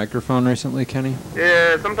shocked by a microphone recently, Kenny?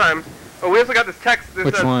 Yeah, sometimes. Oh, we also got this text. This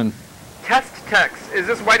Which one? Test text. Is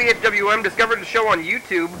this YDHWM discovered the show on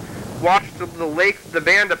YouTube? Watched the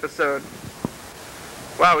band episode.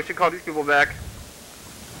 Wow, we should call these people back.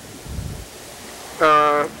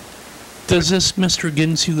 Does this Mr.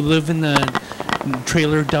 Ginsu live in the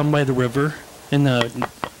trailer down by the river? In the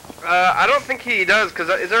I don't think he does, because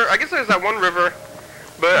is there? I guess there's that one river,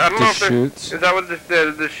 but I don't know if there's. Chutes? Is that what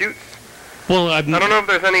the chutes? well, I don't know if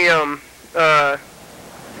there's any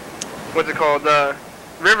what's it called?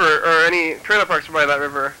 River or any trailer parks by that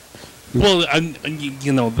river. Well,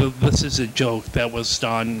 you know, this is a joke that was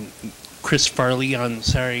on Chris Farley on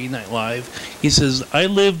Saturday Night Live. He says, "I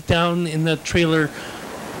live down in the trailer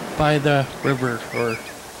by the river," or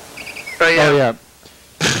Oh yeah. Oh yeah.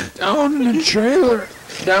 Down in the trailer,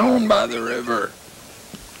 down by the river.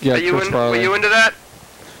 Yeah, Chris Were Farley. you into that?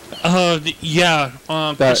 yeah.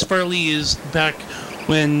 Chris Farley is back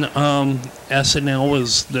when SNL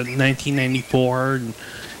was the 1994, and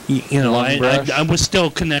you know, I was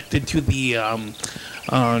still connected to the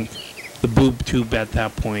boob tube at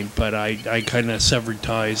that point, but I kind of severed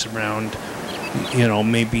ties around, you know,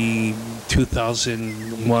 maybe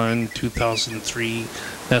 2001, 2003.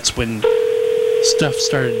 That's when stuff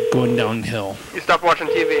started going downhill. You stopped watching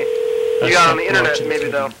TV. You got on the internet, maybe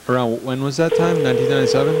though. Around when was that time?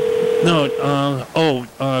 1997?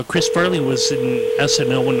 No, Chris Farley was in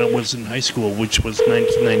SNL when I was in high school, which was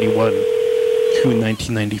 1991 to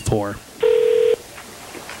 1994.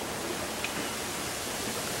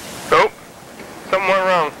 Oh, something went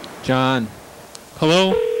wrong. John.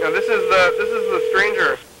 Hello? Now this is the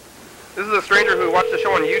stranger. This is the stranger who watched the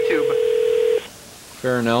show on YouTube.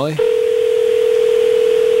 Farinelli?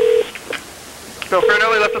 No,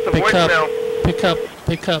 Farinelli left us a voicemail. Pick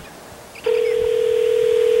up.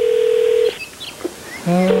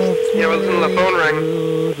 Yeah, we're listening to the phone ring.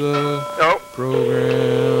 Oh.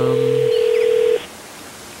 Program.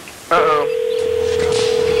 Uh-oh.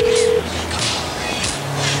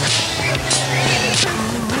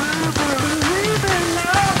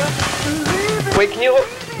 Wait, can you hold...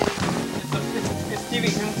 Stevie,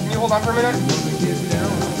 can you hold on for a minute?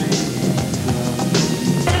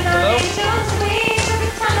 Hello?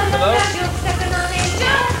 Hello?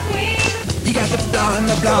 You got the blah and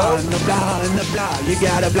the blah and the blah and the blah. You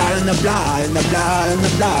got a blah and the blah and the blah and the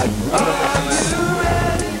blah.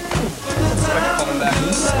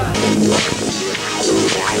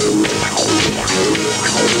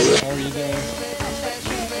 How are you doing?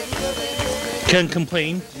 Can't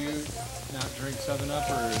complain. Do you not drink 7-Up or not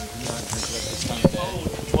drink it at this time of day?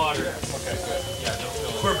 Oh, water. Okay, good. Yeah, don't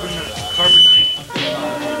feel Carbonite.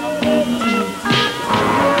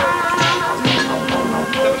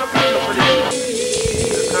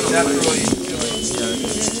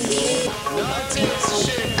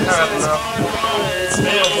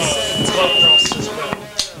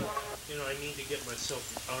 You know, I need to get myself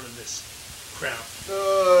out of this crap.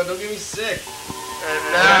 Don't get me sick.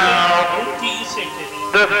 And now,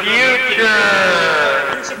 the future!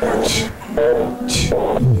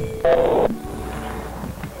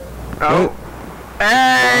 Oh.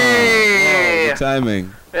 Hey! Good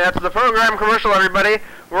timing. That's the program commercial, everybody.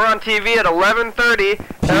 We're on TV at 11:30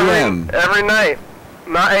 PM. every night.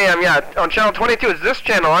 Not AM, yeah. On channel 22, it's this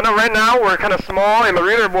channel. I know right now we're kind of small in the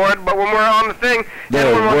reader board, but when we're on the thing, There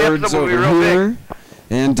everyone on are the words episode will be over real here big.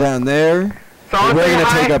 and down there. So I We're want to going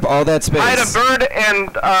to say take up all that hi to space. Berd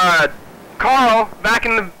and Carl back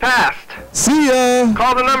in the past. See ya!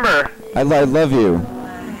 Call the number. I love you.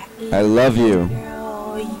 I love you.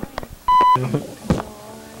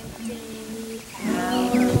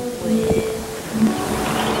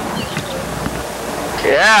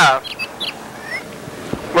 Yeah.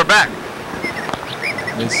 We're back.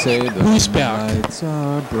 They say the Who's back? lights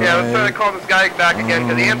are bright. Yeah, let's try to call this guy back again,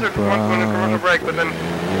 because he answered once when a commercial break, but then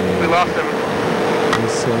we lost him. They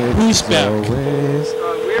say Who's there's back? always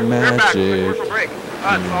We're back from the magic. commercial break.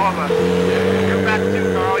 Us, all of us. You're back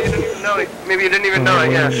too, Carl. You didn't even know it. Maybe you didn't even know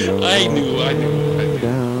it, yeah. I knew.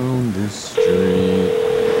 Down the street,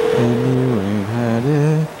 and you ain't had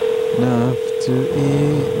enough to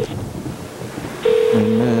eat. Na,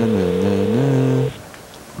 na, na, na.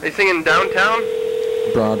 They singing Downtown?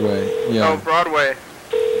 Broadway, yeah. Oh, Broadway.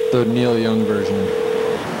 The Neil Young version.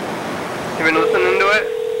 You been listening to it?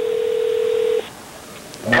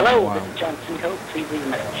 Hello, Wow. this is Johnson Hope. Please leave a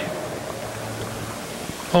message.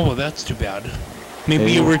 Oh, well, that's too bad. Maybe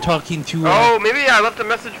Hey. you were talking to... Oh, maybe I left a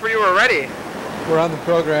message for you already. We're on the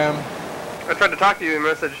program. I tried to talk to you in a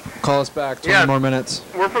message. Call us back. 20 Yeah. more minutes.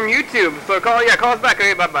 We're from YouTube, so call us back.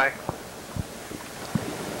 Okay, bye-bye.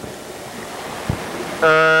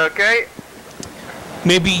 Okay.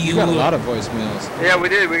 Maybe You you... got a lot of voicemails. Yeah, we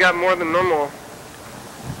did. We got more than normal.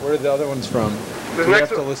 Where are the other ones from? This Do we next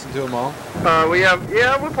have to listen to them all?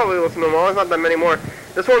 we'll probably listen to them all. There's not that many more.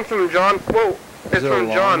 This one's from John. Whoa, Is it's it a from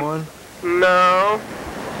long John. one? No.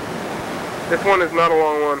 This one is not a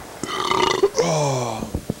long one.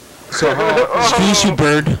 So how, Excuse you,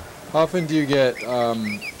 Bird. how often do you get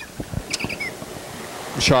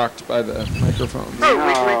shocked by the microphone?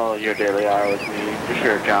 Oh, your daily hour with me. For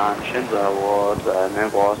sure, John. Shinzo Awards,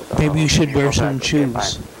 Maybe you should wear some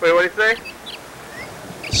shoes. Wait, what did he say?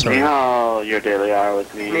 Sorry. Ni hao, your daily hour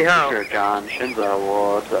with me. Ni hao. For sure, John. Shinzo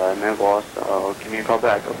Awards, give me a call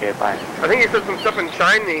back. Okay, bye. I think he said some stuff in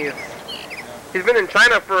Chinese. He's been in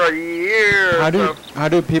China for a year. How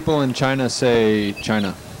do people in China say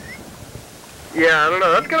China? Yeah, I don't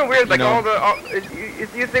know. That's kind of weird. Like You know-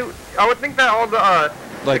 I would think that all the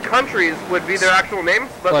Like countries would be their actual names,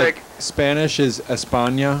 but like Spanish is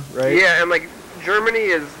España, right? yeah, and like Germany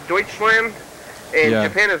is Deutschland, and Yeah.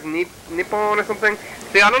 Japan is Nippon or something.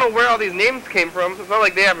 See, I don't know where all these names came from. So it's not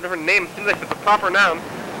like they have a different name. It seems like it's a proper noun.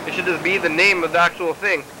 It should just be the name of the actual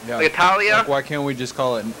thing. Yeah. Like Italia. Like, why can't we just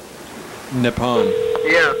call it Nippon?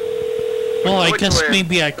 Yeah. Well, I Which guess way?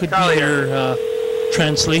 maybe I could be Italia. your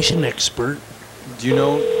translation expert. Do you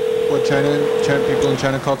know what people in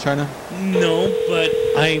China call China? No, but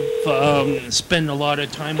I've spent a lot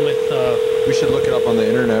of time with... We should look it up on the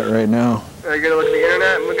internet right now. Are you gonna look at the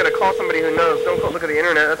internet? We're gonna call somebody who knows. Don't look at the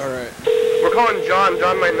internet. All right. We're calling John.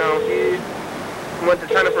 John might know. He went to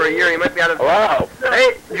China for a year. He might be out of. Hello.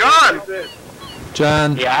 Hey, John!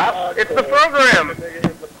 John. Yeah? It's the program.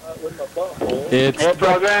 It's Hey,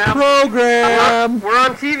 program. program. We're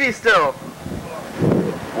on TV still.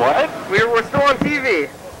 What? We're still on TV.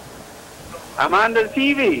 I'm on the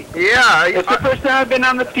TV. Yeah. It's the first time I've been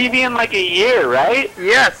on the TV in like a year, right?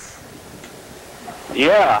 Yes.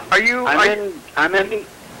 Yeah. I'm in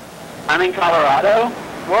Colorado.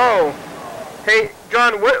 Whoa. Hey,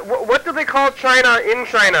 John. What do they call China in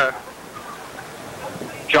China?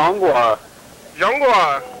 Zhonghua.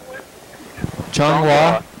 Zhonghua.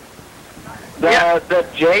 Changhua. The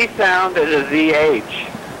J sound is a ZH.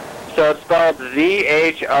 So it's spelled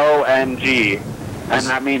Z-H-O-N-G. And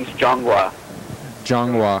that means Zhonghua.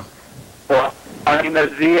 Changhua. Well, I mean,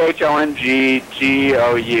 there's Z-H-O-N-G-G-O-U.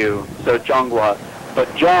 So Zhonghua. But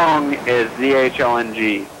Zhong is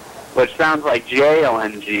Z-H-O-N-G, which sounds like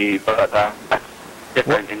J-O-N-G, but that's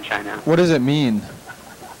different in China. What does it mean?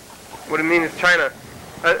 What it means is China.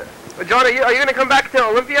 John, are you going to come back to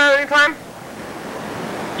Olympia anytime?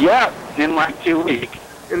 Yeah, in like 2 weeks.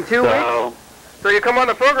 In 2 weeks? So you come on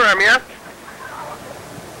the program, yeah?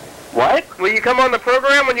 What? Will you come on the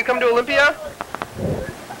program when you come to Olympia?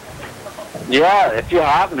 Yeah, if you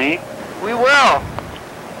have me. We will.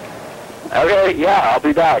 Okay, yeah, I'll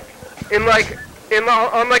be back. In the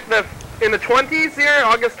 20s here,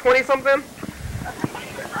 August 20 something.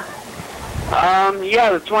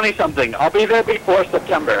 Yeah, the 20-something. I'll be there before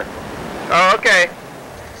September. Oh, okay.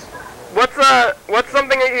 What's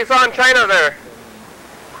something that you saw in China there?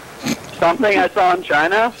 Something I saw in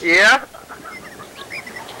China? Yeah.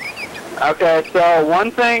 Okay, so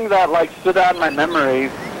one thing that like stood out in my memory,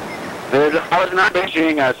 I was not in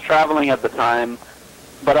Beijing, I was traveling at the time,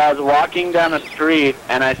 but I was walking down a street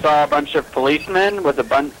and I saw a bunch of policemen with a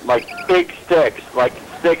bunch, like big sticks, like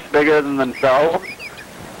sticks bigger than themselves,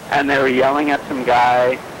 and they were yelling at some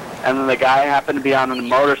guy, and then the guy happened to be on a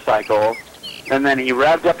motorcycle, and then he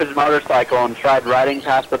revved up his motorcycle and tried riding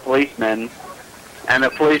past the policeman, and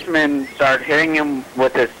the policeman started hitting him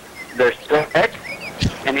with their stick,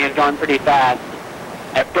 and he was going pretty fast.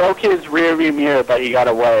 It broke his rearview mirror, but he got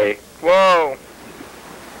away. Whoa.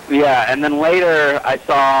 Yeah, and then later I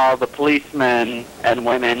saw the policemen and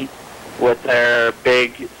women with their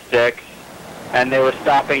big sticks, and they were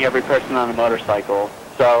stopping every person on a motorcycle.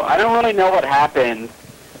 So I don't really know what happened.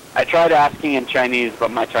 I tried asking in Chinese,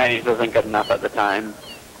 but my Chinese wasn't good enough at the time.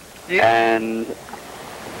 Yeah. And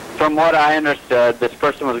from what I understood, this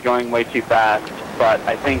person was going way too fast, but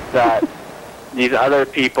I think that these other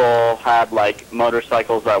people had like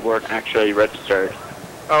motorcycles that weren't actually registered.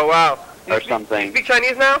 Oh, wow. Or something. You speak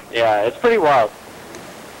Chinese now? Yeah, it's pretty wild.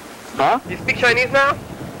 Huh? You speak Chinese now?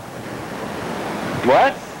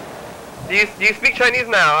 What? Do you speak Chinese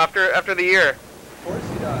now after the year? Of course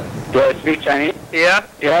he does. Do I speak Chinese? Yeah?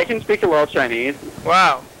 Yeah, I can speak a little Chinese.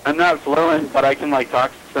 Wow. I'm not fluent, but I can like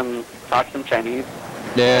talk some Chinese.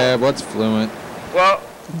 Yeah, what's fluent? Well,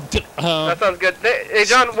 that sounds good. Hey,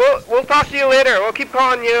 John, we'll talk to you later. We'll keep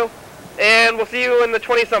calling you, and we'll see you in the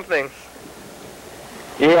 20-somethings.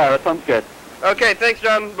 Yeah, that sounds good. Okay, thanks,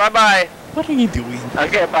 John. Bye-bye. What are you doing?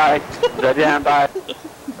 Okay, bye. Bye.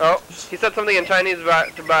 Oh, he said something in Chinese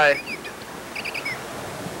about to buy.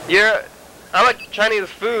 I like Chinese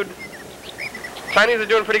food. Chinese are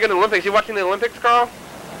doing pretty good in the Olympics. You watching the Olympics, Carl?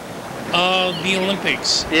 The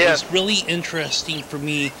Olympics is really interesting for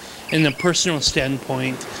me in the personal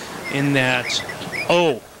standpoint in that,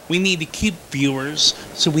 we need to keep viewers,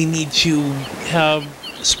 so we need to have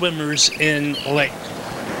swimmers in, like,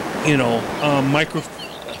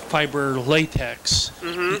 microfiber latex,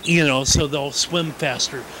 so they'll swim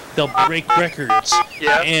faster, they'll break records,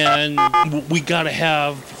 and we got to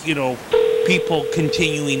have, people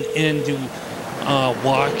continuing in to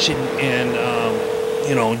watch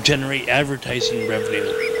and generate advertising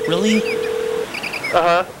revenue. Really?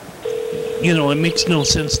 Uh-huh. It makes no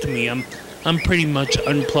sense to me. I'm pretty much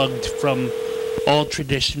unplugged from all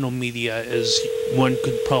traditional media as one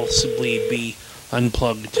could possibly be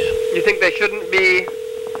unplugged. You think they shouldn't be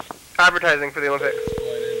advertising for the Olympics?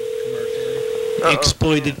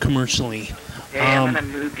 Exploited commercially. Hey, I'm in a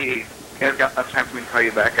movie. You guys got enough time for me to call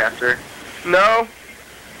you back after? No.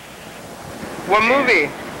 What movie?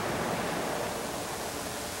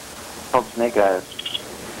 Called Snake Eyes.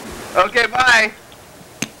 Okay, bye.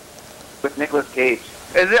 With Nicolas Cage.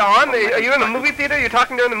 Is it on? Are you in the movie theater? You're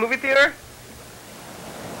talking during the movie theater?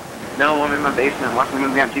 No, I'm in my basement watching the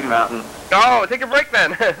movie on TV Mountain. Oh, take a break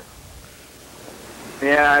then.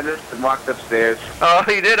 Yeah, I just walked upstairs. Oh,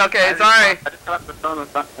 you did? Okay, sorry. I just got off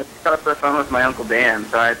the phone with my Uncle Dan,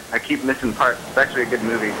 so I keep missing parts. It's actually a good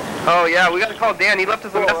movie. Oh, yeah, we got to call Dan. He left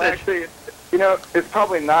us a message. Actually, it's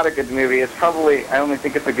probably not a good movie. I only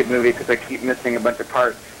think it's a good movie because I keep missing a bunch of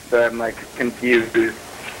parts, so I'm, like, confused.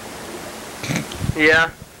 Yeah.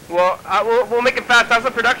 Well, we'll make it fast. How's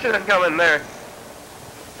the production coming there?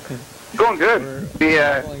 Going good. The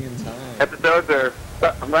episodes are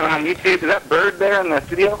running on YouTube. Is that Berd there in the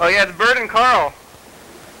studio? Oh yeah, it's Berd and Carl.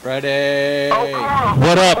 Ready. Oh, Carl.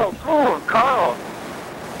 What up? Oh, cool, Carl.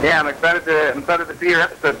 Yeah, I'm excited to see your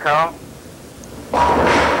episode, Carl.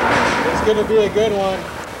 It's gonna be a good one.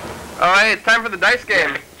 All right, it's time for the dice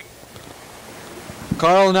game.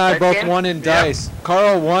 Carl and I Dice both game? won in dice.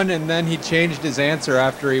 Carl won, and then he changed his answer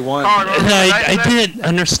after he won. Oh, no, I didn't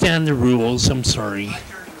understand the rules. I'm sorry.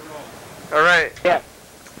 All right. Yeah.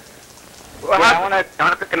 Well, I want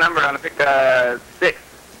to pick a number. I want to pick 6.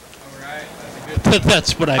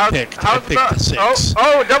 That's what I picked. I How's picked the 6.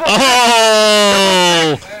 Oh, double.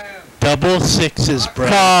 Oh! Double sixes, bro.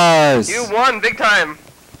 Cars. You won big time.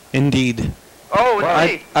 Indeed. Oh, Well,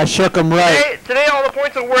 hey. I shook him right. Today all the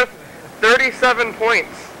points are worth 37 points.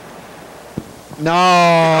 No.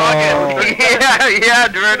 August. yeah,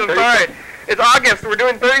 Jared, I'm sorry. It's August. We're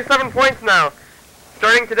doing 37 points now.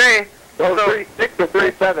 Starting today. So 36 or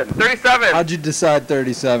 37? 37. How'd you decide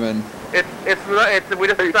 37?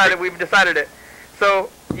 We've decided it. So,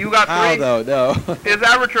 you got 3. How though? No. It's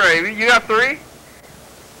arbitrary. You got 3?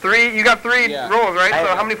 You got 3 Yeah. rolls, right?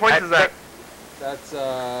 So how many points is that? That's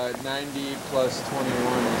 90 plus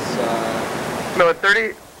 21 is No, it's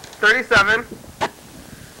 37.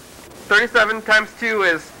 37 times 2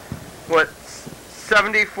 is, what,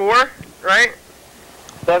 74, right?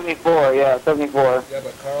 74, yeah, 74. Yeah,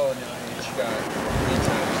 but Carl and I each got 3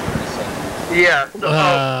 times 37. Yeah. So,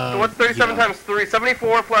 so what's 37 yeah. times 3?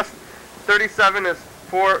 74 plus 37 is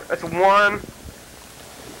 4. That's 1.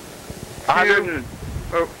 2.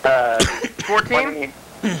 14?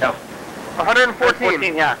 No. 114.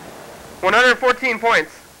 14, yeah. 114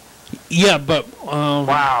 points. Yeah, but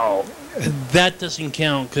Wow. that doesn't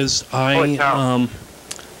count because I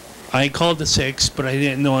called the 6, but I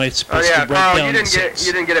didn't know I was Oh supposed yeah, to write Carl, down you the didn't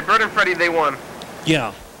 6. get it. Bert and Freddie, they won.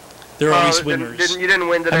 Yeah, they're Carl always winners. You didn't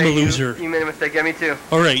win today. I'm a loser. You made a mistake. Yeah, me too.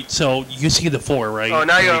 All right, so you see the 4, right? Oh,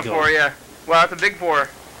 now you There have go. 4. Yeah. Wow, that's a big 4.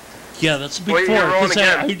 Yeah, that's a big Well, 4 you're rolling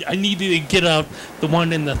because I needed to get out the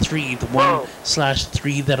 1 and the 3, the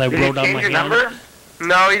 1/3 that I Did wrote you on change my your hand. number?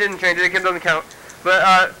 No, he didn't change it. It doesn't count. But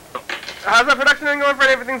how's that production been going,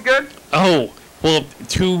 Freddie? Everything's good? Oh, well,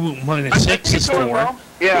 2 minus 6 is 4. Well.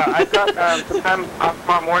 Yeah, I've got some time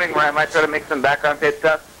tomorrow morning where I might try to make some background tape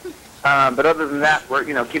stuff. But other than that, we're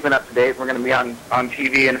keeping up to date. We're going to be on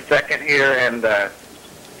TV in a second here, and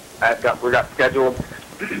we got scheduled.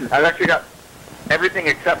 I've actually got everything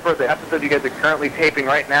except for the episode you guys are currently taping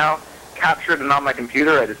right now captured and on my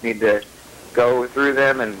computer. I just need to go through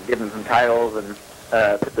them and give them some titles and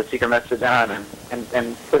put the secret message on and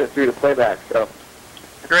put it through to playback. So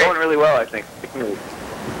it's going really well, I think.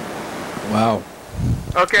 Wow.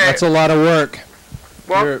 Okay. That's a lot of work.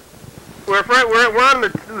 Well, we're on the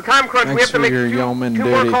time crunch. We Thanks have to for make your 2 yeoman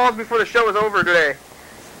more duty. calls before the show is over today.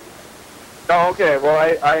 Oh, okay. Well,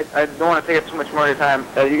 I don't want to take up too much more of your time.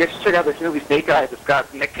 You guys should check out this movie Snake Eyes. It's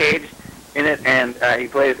got Nick Cage in it, and he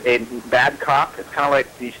plays a bad cop. It's kind of like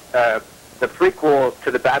the prequel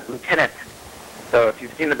to The Bad Lieutenant. So if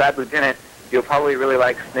you've seen The Bad Lieutenant, you'll probably really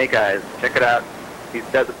like Snake Eyes. Check it out. He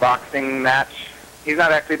does a boxing match. He's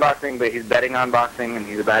not actually boxing, but he's betting on boxing, and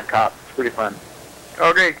he's a bad cop. It's pretty fun.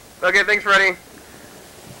 Okay. Okay, thanks, Freddie.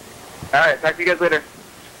 All right, talk to you guys later.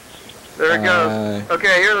 There it goes.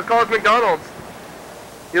 Okay, here, let's call it McDonald's.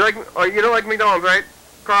 You don't like McDonald's, right,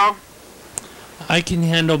 Carl? I can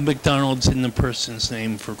handle McDonald's in the person's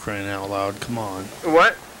name for crying out loud. Come on.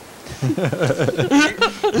 What?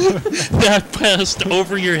 That passed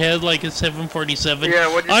over your head like a 747. Yeah,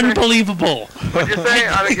 what'd you say? Unbelievable. What'd you say?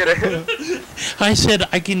 I didn't get it. I said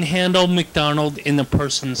I can handle McDonald in the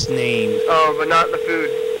person's name. Oh, but not the food.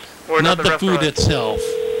 Or not the restaurant. food itself.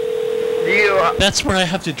 Do you, That's where I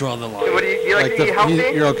have to draw the line. what do you like to eat healthy?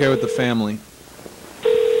 You're okay with the family.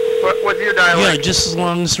 What's your diet Yeah, like? just as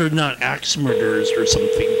long as they're not axe murderers or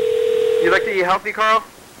something. You like to eat healthy, Carl?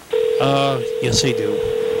 Yes I do.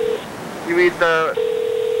 You eat the,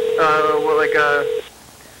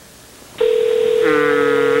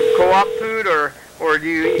 co-op food, or do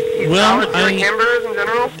you eat salads or hamburgers in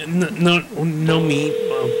general? No meat,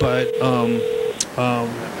 but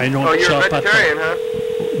I don't Oh, you're shop a vegetarian, huh?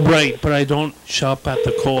 Right, but I don't shop at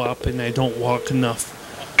the co-op and I don't walk enough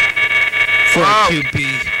for Whoa. it to be.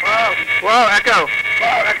 Whoa, echo.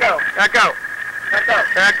 Whoa, echo. Echo. Echo.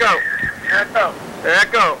 Echo. Echo.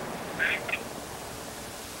 Echo.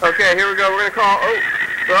 Okay, here we go. We're going to call...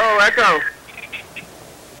 Oh, echo.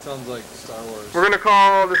 Sounds like Star Wars. We're going to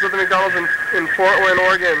call... This is the McDonald's in Fort Wayne,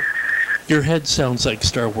 Oregon. Your head sounds like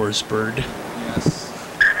Star Wars, Bird. Yes.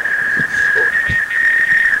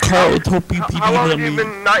 Carl told me How long have you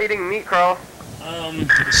been not eating meat, Carl?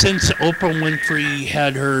 Since Oprah Winfrey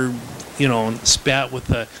had her, spat with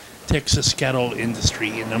the Texas cattle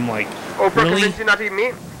industry, and I'm like, Oprah really? convinced you not to eat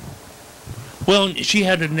meat? Well, she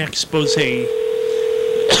had an expose through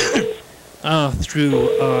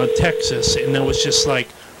Texas, and I was just like,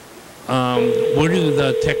 what do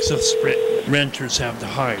the Texas ranchers have to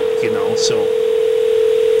hide, so...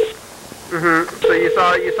 So you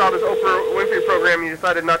saw this Oprah Winfrey program, you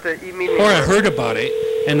decided not to eat meat anymore. Or I heard about it,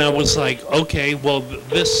 and I was like, okay, well,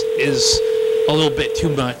 this is a little bit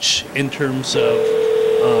too much in terms of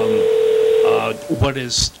what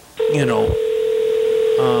is,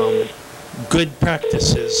 good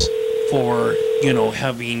practices for,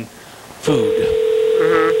 having food.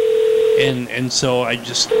 And so I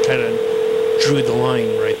just kind of drew the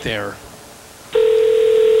line right there.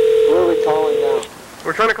 Who are we calling now?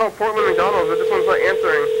 We're trying to call Portland McDonald's, but this one's not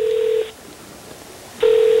answering.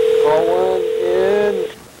 Call one in.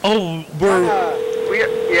 Oh, we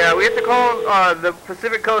have to call the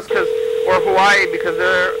Pacific Coast or Hawaii because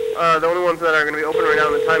they're the only ones that are going to be open right now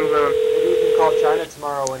in the time zone. Maybe you can call China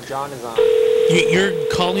tomorrow when John is on. You're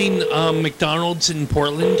calling McDonald's in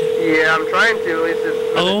Portland? Yeah, I'm trying to. At least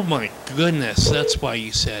it's... Oh my goodness, that's why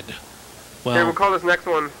you said. Well, here, we'll call this next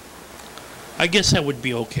one. I guess that would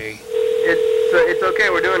be okay. It's okay.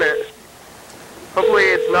 We're doing it. Hopefully,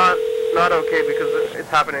 it's not okay because it's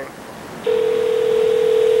happening.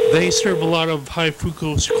 They serve a lot of high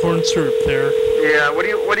fructose corn syrup there. Yeah. What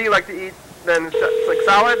do you like to eat then? It's like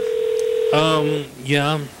salads?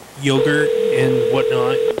 Yeah, yogurt and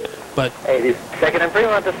whatnot. But hey, Second and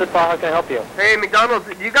Fremont, this is Paul. How can I help you? Hey, McDonald's,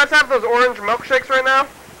 do you guys have those orange milkshakes right now?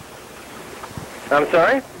 I'm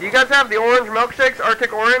sorry? Do you guys have the orange milkshakes,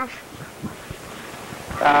 Arctic Orange?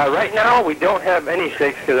 Right now, we don't have any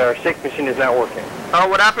shakes because our shake machine is not working. Oh,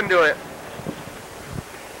 what happened to it?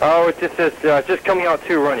 Oh, it's just coming out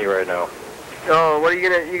too runny right now. Oh, what are you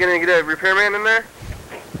gonna get a repairman in there?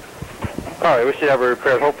 All right, we should have it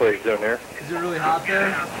repaired. Hopefully, it's down there. Is it really hot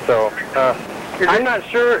there? So, I'm not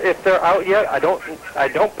sure if they're out yet. I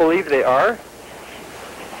don't believe they are.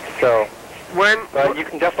 So, but you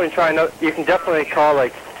can definitely try. You can definitely call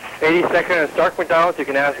like 82nd and Stark McDonald's. You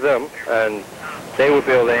can ask them, and they would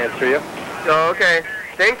be able to answer you. Oh, okay.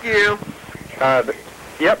 Thank you.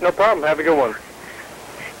 Yep, no problem. Have a good one.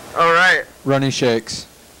 All right. Runny shakes.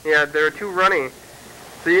 Yeah, they're too runny.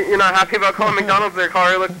 So you're not happy about calling McDonald's there,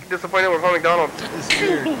 Carl? You look disappointed we're calling McDonald's. It's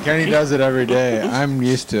weird. Kenny does it every day. I'm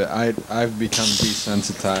used to it. I've become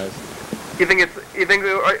desensitized. You think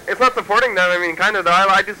it's not supporting them? I mean, kind of. Though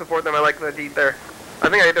I do support them. I like to eat there. I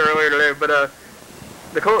think I ate there earlier today, but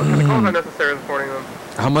the calls aren't necessarily supporting them.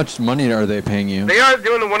 How much money are they paying you? They are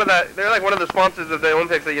doing they're like one of the sponsors of the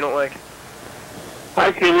Olympics that you don't like.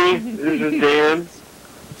 Hi, Kenny. This is Dan.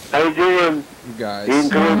 How you doing? You guys. You can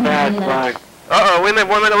come back. Bye. We only have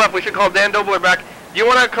 1 minute left. We should call Dan Dobler back. Do you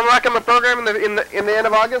want to come back on the program in the end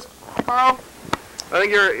of August, Carl? I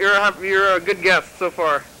think you're a good guest so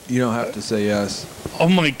far. You don't have to say yes. oh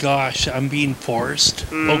my gosh, I'm being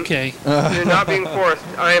forced. Okay. You're not being forced.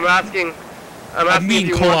 I'm asking I'm being if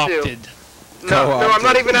you co-opted. want to. No, I'm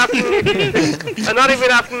not even asking you. I'm not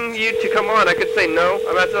even asking you to come on. I could say no.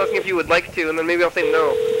 I'm just asking if you would like to, and then maybe I'll say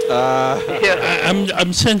no. Yeah.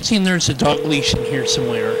 I'm sensing there's a dog leash in here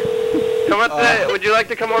somewhere. Would you like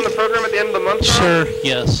to come on the program at the end of the month? Sure.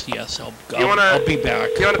 Yes. I'll be back.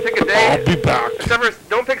 You want to pick a day? I'll be back.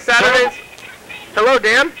 Don't pick Saturdays. Hello,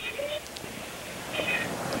 Dan.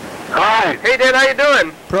 Hi. Hey, Dan. How you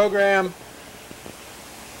doing? Program.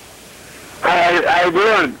 How you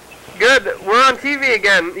doing? Good. We're on TV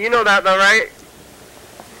again. You know that, though, right?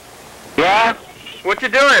 Yeah. What you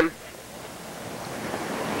doing?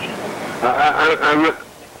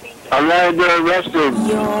 I'm right there arrested.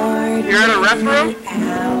 You're in a restroom?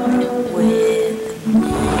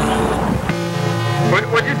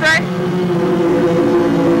 What'd you say?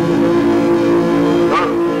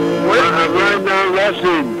 I'm right there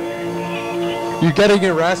arrested. You getting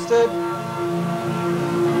arrested?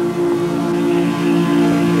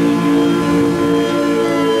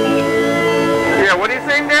 Yeah, what are you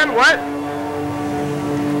saying, Dan? What?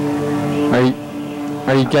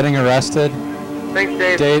 Are you getting arrested? Thanks,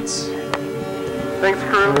 Dave. Dates? Thanks,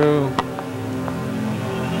 crew.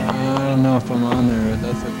 I don't know if I'm on there, but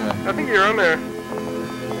that's okay. I think you're on there.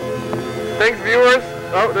 Thanks, viewers.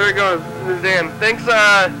 Oh, there he goes. This is Dan. Thanks,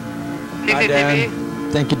 TCTV. Hi,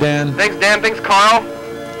 Dan. Thank you, Dan. Thanks, Dan. Thanks, Carl.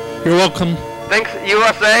 You're welcome. Thanks,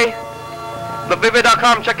 USA.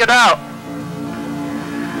 TheVivid.com. Check it out.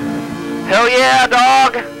 Hell yeah,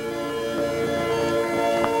 dog.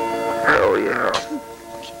 Hell yeah.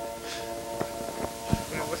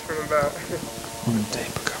 I'm gonna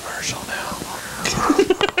tape a commercial now.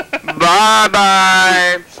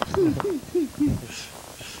 Bye-bye.